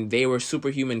exhibiting, when they were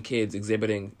superhuman kids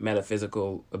exhibiting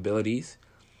metaphysical abilities,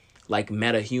 like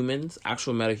metahumans,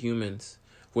 actual metahumans,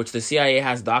 which the CIA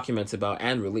has documents about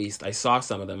and released. I saw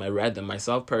some of them. I read them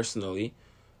myself personally,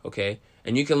 okay?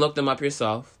 And you can look them up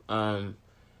yourself. It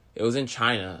was in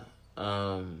China.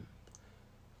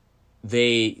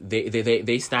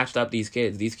 They snatched up these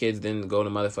kids. These kids didn't go to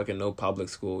motherfucking no public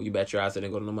school. You bet your ass they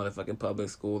didn't go to no motherfucking public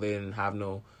school. They didn't have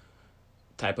no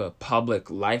type of public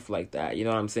life like that. You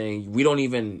know what I'm saying? We don't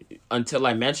even, until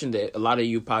I mentioned it, a lot of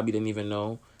you probably didn't even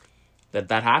know that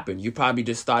happened. You probably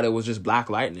just thought it was just Black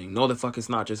Lightning. No, the fuck it's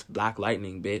not just Black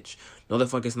Lightning, bitch. No, the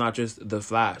fuck it's not just The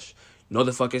Flash. No,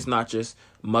 the fuck it's not just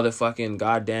motherfucking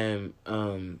goddamn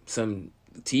some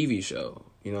TV show.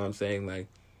 You know what I'm saying? Like,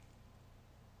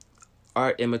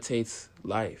 art imitates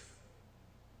life.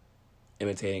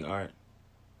 Imitating art.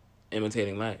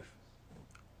 Imitating life.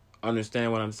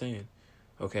 Understand what I'm saying?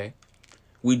 Okay?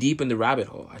 We deep in the rabbit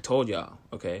hole. I told y'all,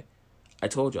 okay? I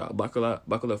told y'all. Buckle up.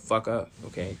 Buckle the fuck up,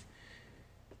 okay?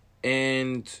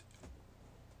 And,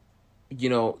 you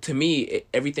know, to me,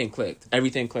 everything clicked.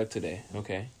 Everything clicked today,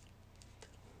 okay?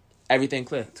 Everything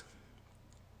clicked.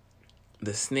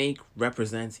 The snake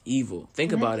represents evil.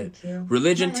 Think about it.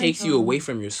 Religion takes you away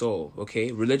from your soul,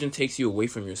 okay? Religion takes you away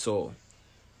from your soul.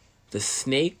 The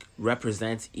snake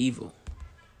represents evil.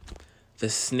 The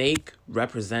snake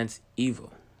represents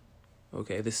evil,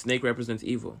 okay? The snake represents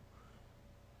evil.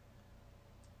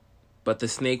 But the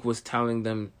snake was telling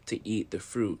them to eat the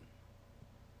fruit.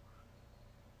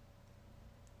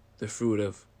 The fruit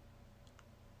of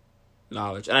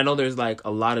knowledge. And I know there's like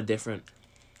a lot of different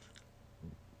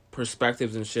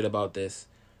perspectives and shit about this.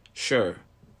 Sure.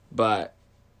 But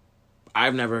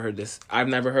I've never heard this. I've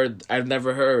never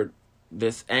heard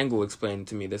this angle explained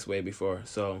to me this way before.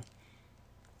 So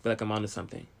I feel like I'm onto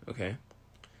something, okay?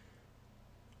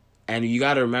 And you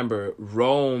got to remember,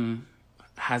 Rome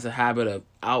has a habit of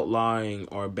outlawing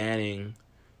or banning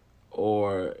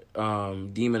or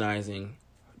demonizing,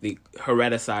 the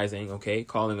hereticizing, okay,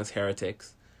 calling us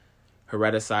heretics,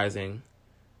 hereticizing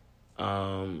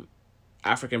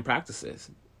African practices,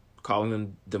 calling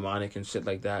them demonic and shit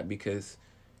like that, because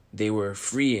they were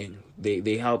freeing.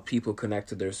 They helped people connect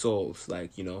to their souls.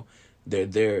 Like, you know,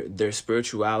 their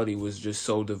spirituality was just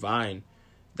so divine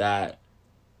that,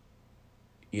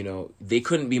 you know, they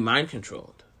couldn't be mind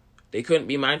controlled. They couldn't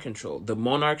be mind controlled. The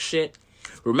monarch shit.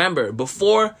 Remember,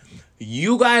 before,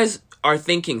 you guys are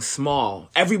thinking small.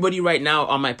 Everybody right now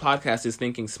on my podcast is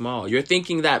thinking small. You're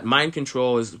thinking that mind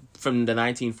control is from the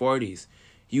 1940s.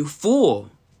 You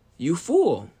fool. You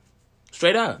fool.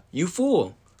 Straight up. You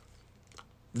fool.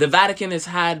 The Vatican has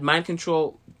had mind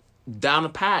control down a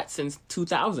pat since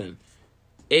 2000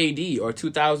 AD, or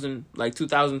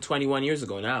 2021 years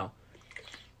ago now.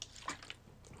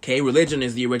 Okay, religion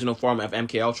is the original form of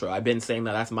MK Ultra. I've been saying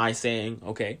that. That's my saying,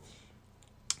 okay?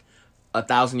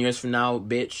 1,000 years from now,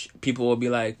 bitch, people will be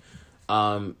like,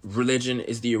 religion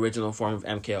is the original form of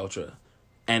MK Ultra.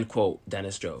 End quote,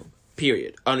 Dennis Job.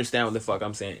 Period. Understand what the fuck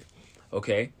I'm saying,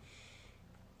 okay?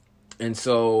 And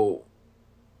so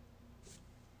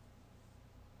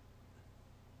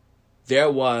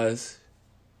there was,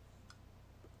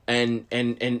 and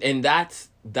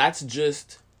that's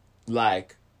just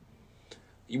like,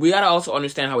 we gotta also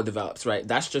understand how it develops, right?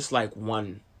 That's just like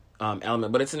one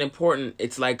element, but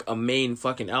it's like a main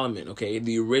fucking element, okay?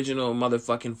 The original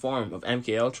motherfucking form of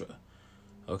MK Ultra,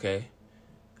 okay?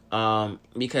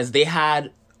 Because they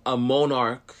had a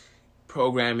monarch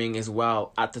programming as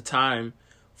well at the time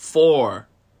for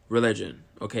religion,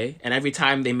 okay? And every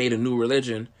time they made a new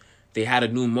religion, they had a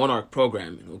new monarch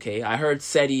programming, okay? I heard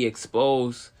SETI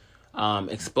expose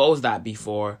that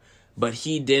before, but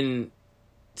he didn't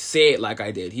say it like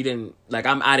I did. He didn't, like,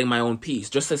 I'm adding my own piece.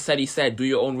 Just as SETI said, do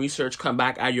your own research, come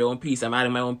back, add your own piece. I'm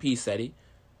adding my own piece, SETI,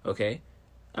 okay?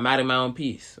 I'm adding my own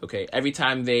piece, okay? Every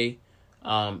time they,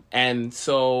 and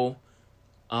so,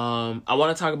 I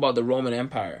want to talk about the Roman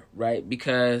Empire, right?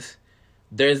 Because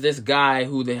there's this guy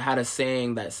who they had a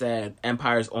saying that said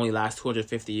empires only last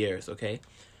 250 years, okay?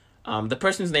 The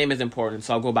person's name is important,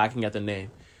 so I'll go back and get the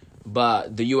name.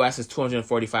 But the U.S. is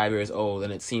 245 years old,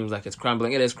 and it seems like it's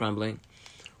crumbling. It is crumbling.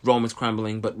 Rome is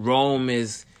crumbling, but Rome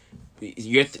is...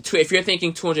 if you're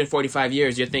thinking 245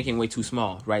 years, you're thinking way too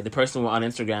small, right? The person on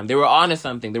Instagram, they were on to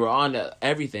something. They were on to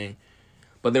everything.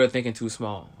 but they were thinking too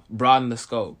small. Broaden the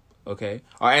scope, okay?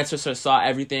 Our ancestors saw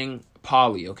everything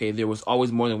poly, okay? There was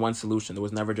always more than one solution. There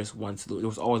was never just one solution. There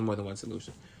was always more than one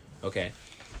solution, okay?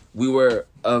 We were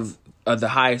of the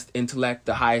highest intellect,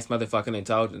 the highest motherfucking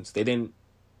intelligence. They didn't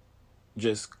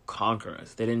just conquer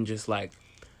us. They didn't just, like,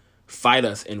 fight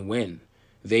us and win.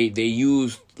 They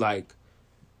used, like,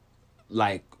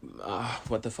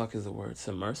 what the fuck is the word?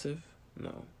 Submersive?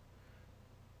 No.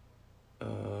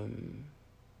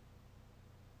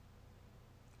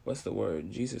 What's the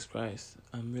word? Jesus Christ.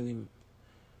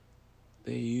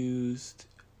 They used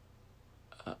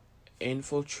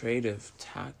infiltrative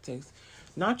tactics.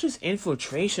 Not just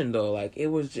infiltration though, like it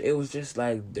was just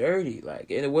like dirty. Like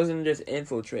it wasn't just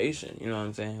infiltration, you know what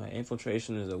I'm saying? Like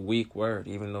infiltration is a weak word,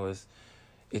 even though it's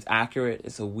accurate,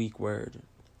 it's a weak word.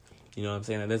 You know what I'm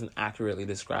saying? It doesn't accurately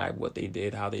describe what they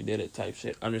did, how they did it, type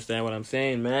shit. Understand what I'm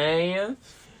saying, man?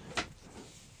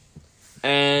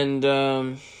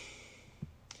 And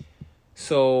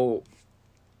so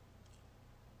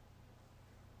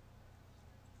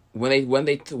when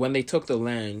they took the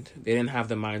land, they didn't have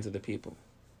the minds of the people.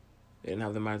 They didn't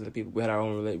have the minds of the people. We had our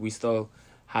own. We still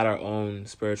had our own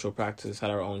spiritual practices,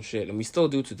 had our own shit, and we still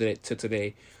do to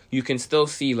today. You can still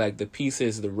see like the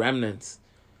pieces, the remnants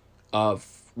of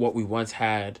what we once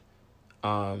had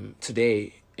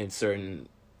today in certain,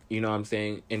 you know what I'm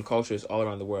saying, in cultures all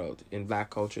around the world, in black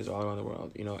cultures all around the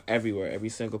world, you know, everywhere, every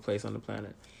single place on the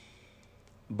planet.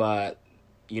 But,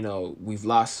 you know, we've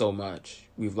lost so much.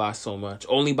 We've lost so much.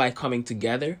 Only by coming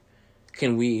together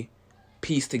can we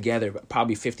piece together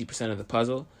probably 50% of the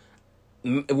puzzle.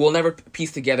 We'll never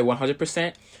piece together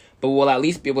 100%, but we'll at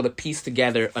least be able to piece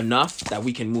together enough that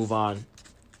we can move on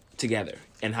together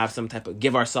and have some type of,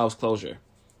 give ourselves closure.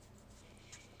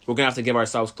 We're going to have to give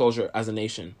ourselves closure as a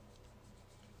nation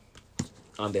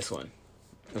on this one.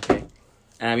 Okay?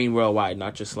 And I mean worldwide,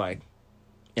 not just like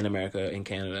in America, in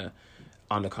Canada,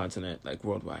 on the continent, like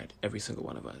worldwide. Every single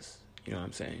one of us. You know what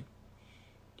I'm saying?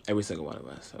 Every single one of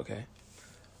us, okay?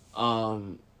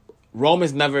 Rome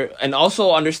is never, and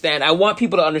also understand, I want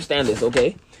people to understand this,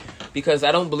 okay? Because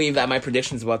I don't believe that my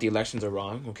predictions about the elections are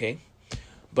wrong, okay?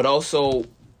 But also,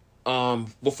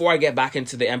 before I get back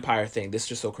into the empire thing, this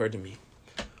just occurred to me.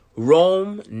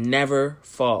 Rome never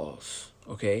falls,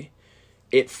 okay?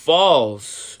 It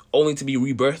falls only to be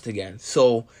rebirthed again.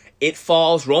 So, it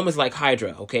falls, Rome is like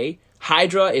Hydra, okay?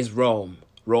 Hydra is Rome.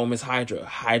 Rome is Hydra.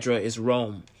 Hydra is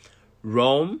Rome.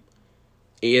 Rome,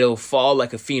 it'll fall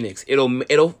like a phoenix.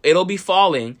 It'll be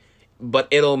falling, but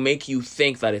it'll make you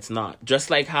think that it's not. Just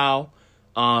like how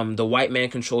the white man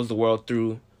controls the world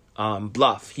through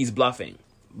bluff. He's bluffing.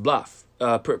 Bluff.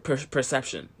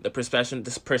 Perception. The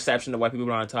perception that white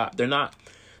people are on top. They're not.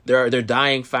 They're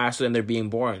dying faster than they're being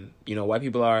born. You know, white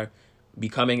people are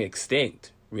becoming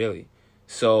extinct, really.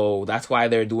 So that's why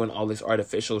they're doing all this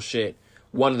artificial shit.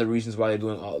 One of the reasons why they're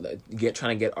doing all that,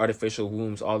 trying to get artificial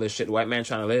wombs, all this shit. The white man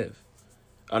trying to live.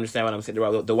 Understand what I'm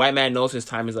saying? The white man knows his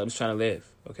time is up. He's trying to live.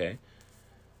 Okay.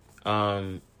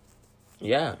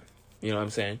 Yeah. You know what I'm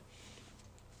saying?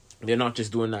 They're not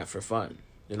just doing that for fun.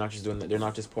 They're not just doing that. They're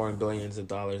not just pouring billions of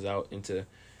dollars out into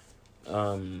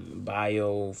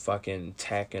bio fucking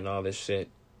tech and all this shit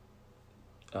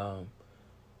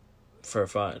for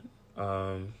fun.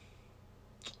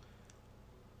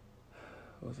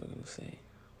 What was I gonna say?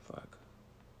 Fuck.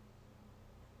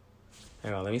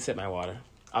 Hang on, let me sip my water.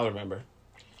 I'll remember.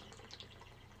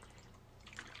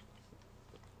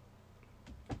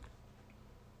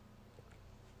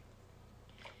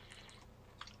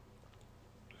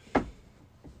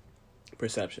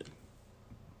 Perception.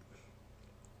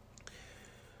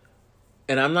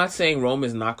 And I'm not saying Rome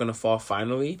is not going to fall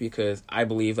finally, because I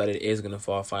believe that it is going to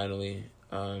fall finally.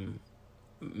 I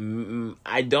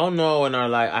don't know in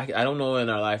our I don't know in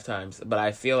our lifetimes, but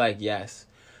I feel like yes,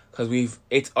 because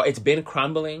it's been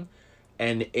crumbling,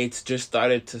 and it's just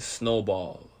started to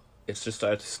snowball. It's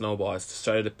started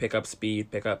to pick up speed,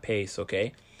 pick up pace.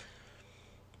 Okay,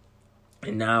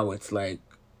 and now it's like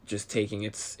just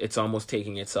it's almost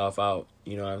taking itself out.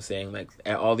 You know what I'm saying? Like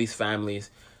all these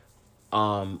families,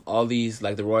 all these,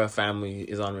 like the royal family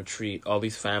is on retreat. All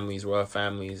these royal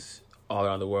families all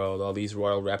around the world. All these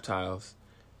royal reptiles.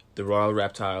 The royal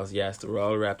reptiles, yes, the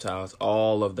royal reptiles,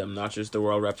 all of them, not just the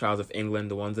royal reptiles of England,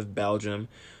 the ones of Belgium,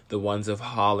 the ones of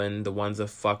Holland, the ones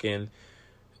of fucking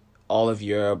all of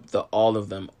Europe, all of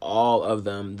them,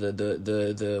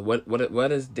 the what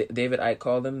does David Icke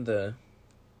call them? The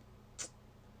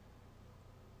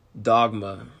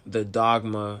dogma,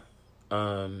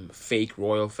 fake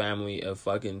royal family of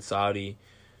fucking Saudi,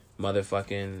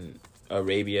 motherfucking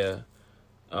Arabia,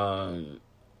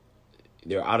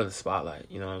 they're out of the spotlight,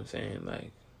 you know what I'm saying?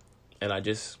 Like, And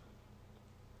it's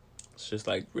just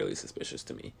like really suspicious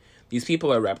to me. These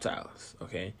people are reptiles,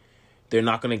 okay? They're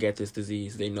not going to get this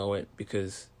disease. They know it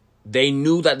because they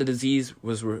knew that the disease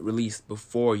was released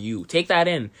before you. Take that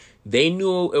in. They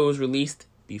knew it was released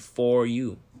before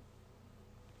you.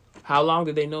 How long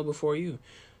did they know before you?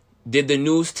 Did the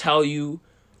news tell you?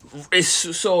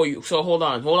 So hold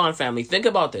on, family. Think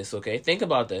about this, okay? Think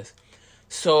about this.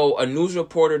 So a news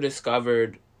reporter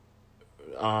discovered,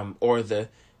 or the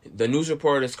news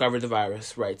reporter discovered the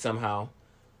virus, right? Somehow,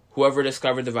 whoever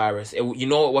discovered the virus, it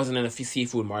wasn't in a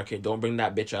seafood market. Don't bring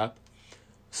that bitch up.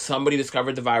 Somebody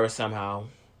discovered the virus somehow,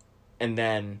 and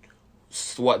then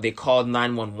what? They called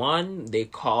 911. They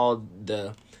called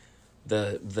the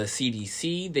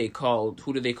CDC. They called,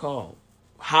 who did they call?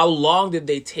 How long did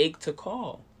they take to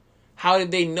call? How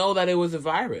did they know that it was a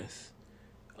virus?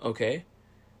 Okay,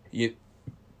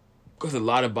 because a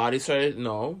lot of bodies started.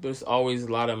 No, there's always a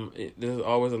lot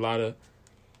of.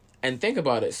 And think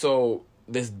about it. So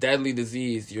this deadly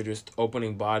disease, you're just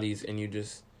opening bodies, and you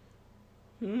just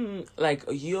like,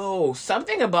 yo,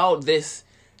 something about this.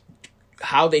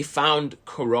 How they found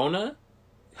corona,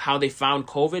 how they found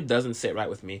COVID doesn't sit right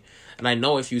with me. And I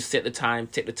know if you take the time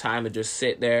to just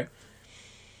sit there,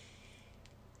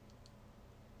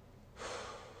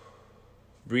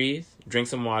 breathe, drink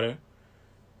some water.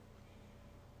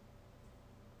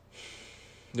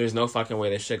 There's no fucking way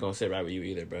this shit gonna sit right with you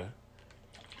either, bro.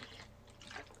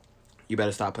 You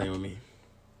better stop playing with me.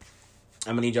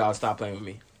 I'm gonna need y'all to stop playing with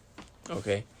me.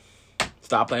 Okay?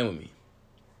 Stop playing with me.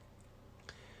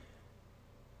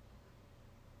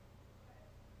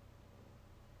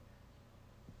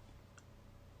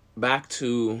 Back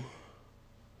to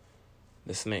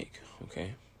the snake,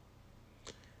 okay?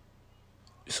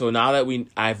 So now that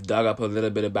I've dug up a little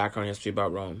bit of background history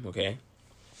about Rome, okay?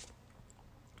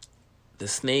 The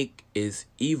snake is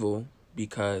evil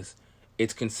because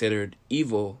it's considered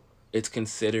evil. It's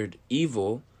considered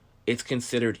evil. It's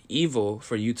considered evil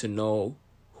for you to know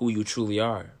who you truly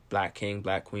are. Black king,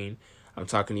 black queen. I'm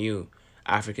talking to you,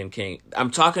 African king.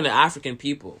 I'm talking to African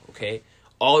people, okay?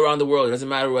 All around the world. It doesn't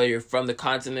matter whether you're from the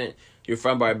continent, you're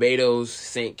from Barbados,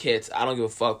 St. Kitts. I don't give a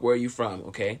fuck where you from,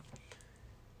 okay?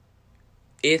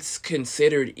 It's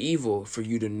considered evil for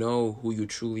you to know who you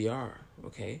truly are,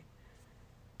 okay?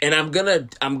 And I'm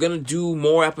gonna do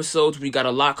more episodes. We got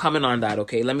a lot coming on that,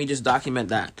 okay? Let me just document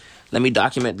that. Let me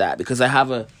document that because I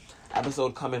have a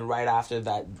episode coming right after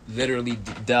that literally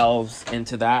delves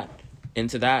into that.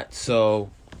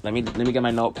 So let me get my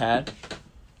notepad.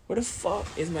 Where the fuck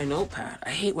is my notepad? I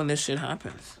hate when this shit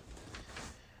happens.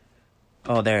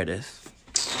 Oh, there it is.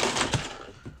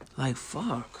 Like,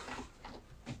 fuck.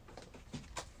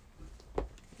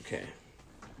 Okay.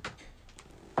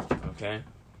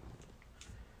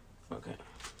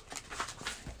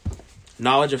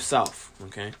 Knowledge of self,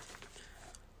 okay?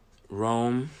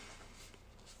 Rome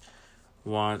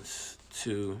wants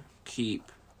to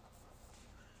keep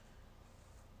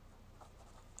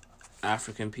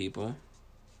African people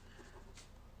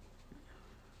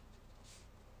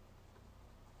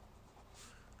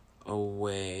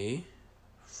away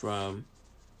from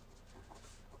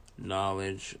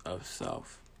knowledge of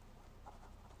self.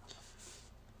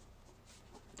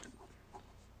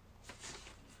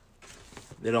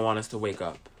 They don't want us to wake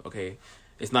up, okay?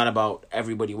 It's not about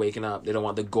everybody waking up. They don't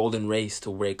want the golden race to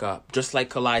wake up. Just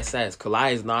like Kalai says.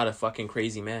 Kalai is not a fucking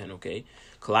crazy man, okay?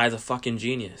 Kalai is a fucking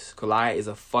genius. Kalai is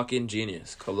a fucking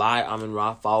genius. Kalai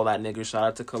Amun-Ra, follow that nigga. Shout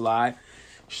out to Kalai.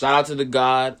 Shout out to the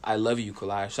God. I love you,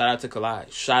 Kalai. Shout out to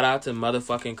Kalai. Shout out to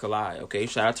motherfucking Kalai, okay?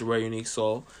 Shout out to Rare Unique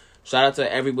Soul. Shout out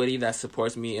to everybody that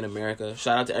supports me in America.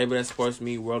 Shout out to everybody that supports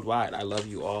me worldwide. I love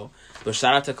you all. But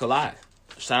shout out to Kalai.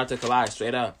 Shout out to Kalai,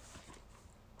 straight up.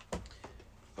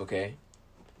 Okay?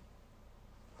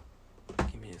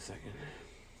 Give me a second.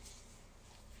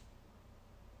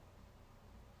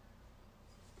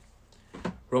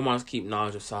 Romans keep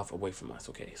knowledge of self away from us.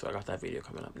 Okay, so I got that video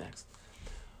coming up next.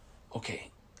 Okay.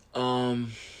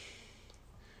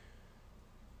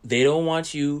 They don't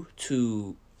want you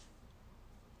to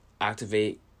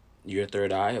activate your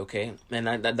third eye, okay? And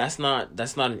that's not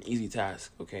an easy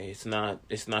task, okay? It's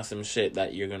not some shit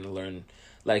that you're gonna learn.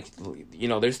 Like, you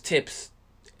know, there's tips.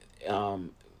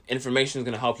 Information is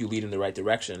going to help you lead in the right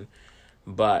direction,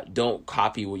 but don't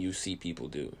copy what you see people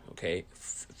do, okay?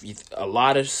 A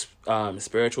lot of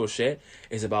spiritual shit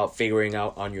is about figuring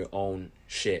out on your own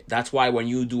shit. That's why when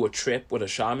you do a trip with a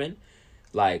shaman,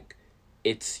 like,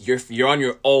 it's you're on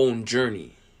your own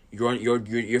journey.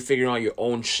 You're figuring out your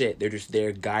own shit. They're just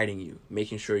there guiding you,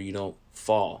 making sure you don't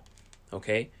fall,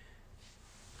 okay?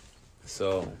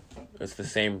 So it's the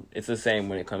same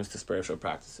when it comes to spiritual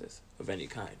practices of any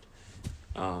kind.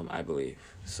 I believe.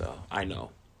 So I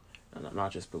know,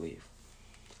 not just believe.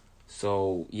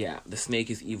 So yeah, the snake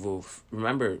is evil.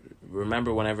 Remember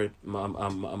whenever a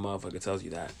motherfucker tells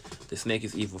you that the snake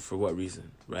is evil for what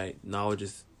reason, right? Knowledge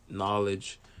is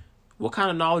knowledge. What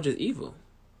kind of knowledge is evil?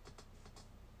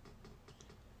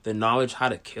 The knowledge how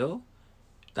to kill?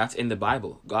 That's in the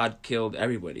Bible. God killed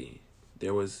everybody.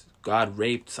 God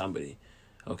raped somebody.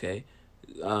 Okay?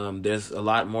 There's a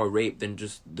lot more rape than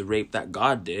just the rape that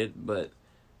God did, but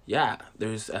yeah,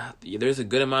 there's a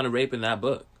good amount of rape in that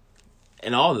book.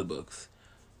 In all the books.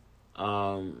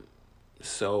 So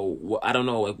I don't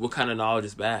know, like, what kind of knowledge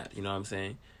is bad, you know what I'm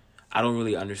saying? I don't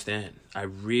really understand. I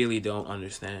really don't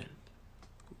understand.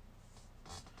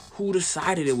 Who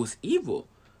decided it was evil?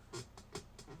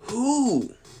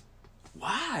 Who?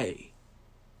 Why?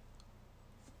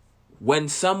 When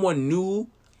someone knew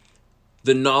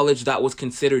the knowledge that was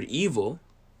considered evil,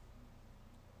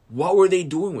 what were they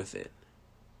doing with it?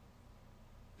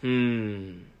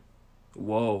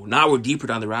 Whoa, now we're deeper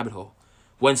down the rabbit hole.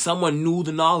 When someone knew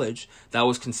the knowledge that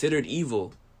was considered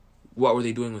evil, what were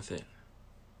they doing with it?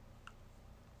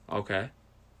 Okay.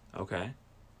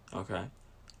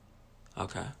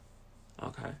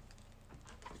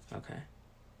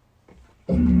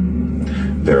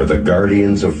 They're the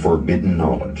guardians of forbidden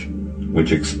knowledge,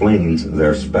 which explains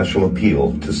their special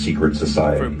appeal to secret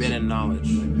societies. Forbidden knowledge.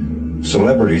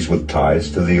 Celebrities with ties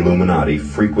to the Illuminati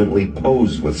frequently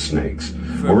pose with snakes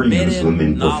or use them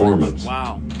in performance.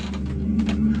 Wow.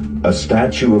 A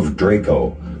statue of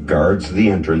Draco guards the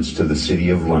entrance to the City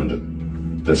of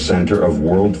London, the center of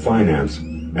world finance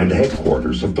and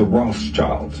headquarters of the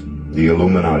Rothschilds, the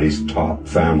Illuminati's top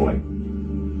family.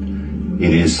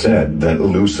 It is said that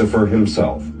Lucifer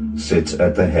himself sits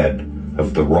at the head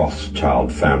of the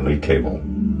Rothschild family table.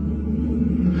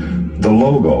 The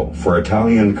logo for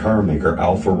Italian car maker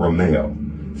Alfa Romeo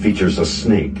features a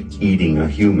snake eating a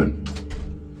human.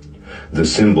 The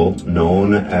symbol,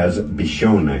 known as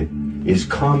Biscione, is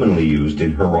commonly used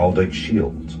in heraldic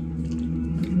shields.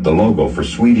 The logo for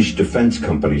Swedish defense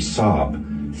company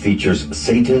Saab features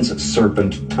Satan's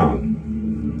serpent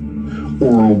tongue.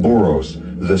 Ouroboros,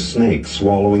 the snake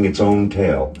swallowing its own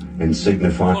tail and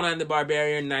signifying Conan the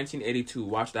Barbarian, 1982.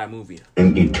 Watch that movie.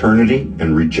 an eternity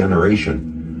and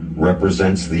regeneration,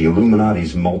 represents the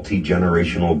Illuminati's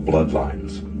multi-generational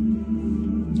bloodlines.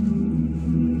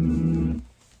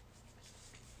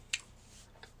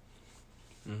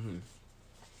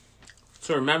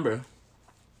 So remember,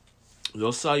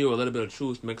 they'll sell you a little bit of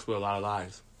truth mixed with a lot of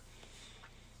lies.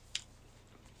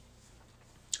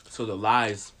 So the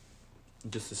lies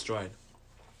just destroyed.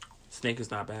 Snake is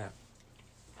not bad.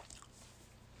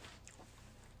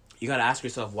 You gotta ask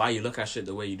yourself why you look at shit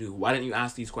the way you do. Why didn't you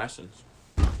ask these questions?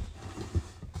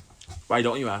 Why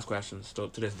don't you ask questions to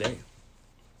this day?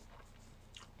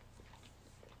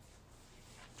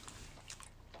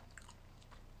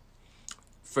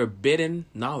 Forbidden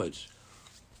knowledge.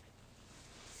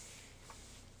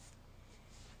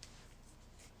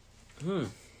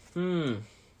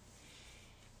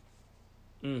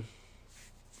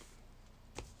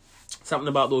 Something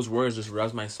about those words just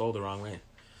rubs my soul the wrong way.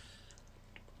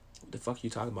 What the fuck are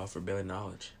you talking about, forbidden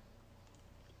knowledge?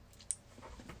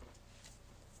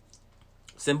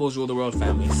 Symbols rule the world,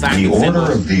 family. The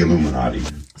Order of the Illuminati.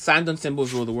 Signs and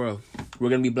symbols rule the world.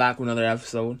 We're gonna be back with another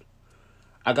episode.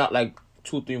 I got like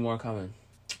 2-3 more coming.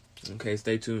 Okay,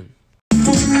 stay tuned.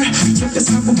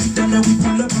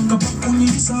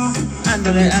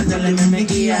 Ándale, me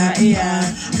guía,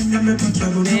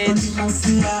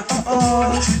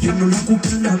 yo no la culpo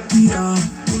en la pira.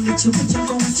 Un leche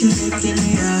como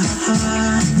chilequilea.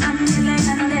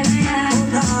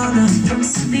 From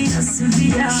Sevilla.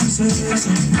 She says, she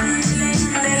said,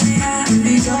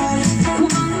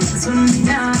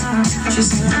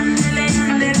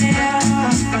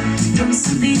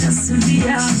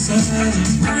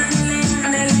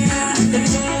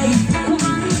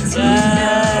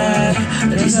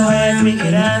 it's alright, we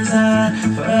can answer.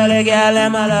 For all the girl,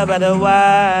 I'm all over the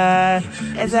world.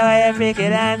 It's alright, we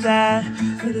can answer.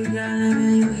 For the girl,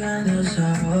 you can do so.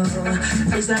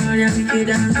 It's alright, we can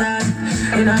answer.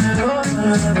 And I'm all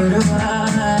over the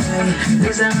world.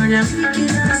 It's alright, we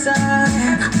can answer.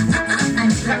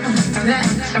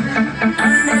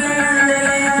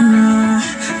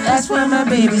 That's what my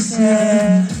baby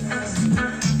said.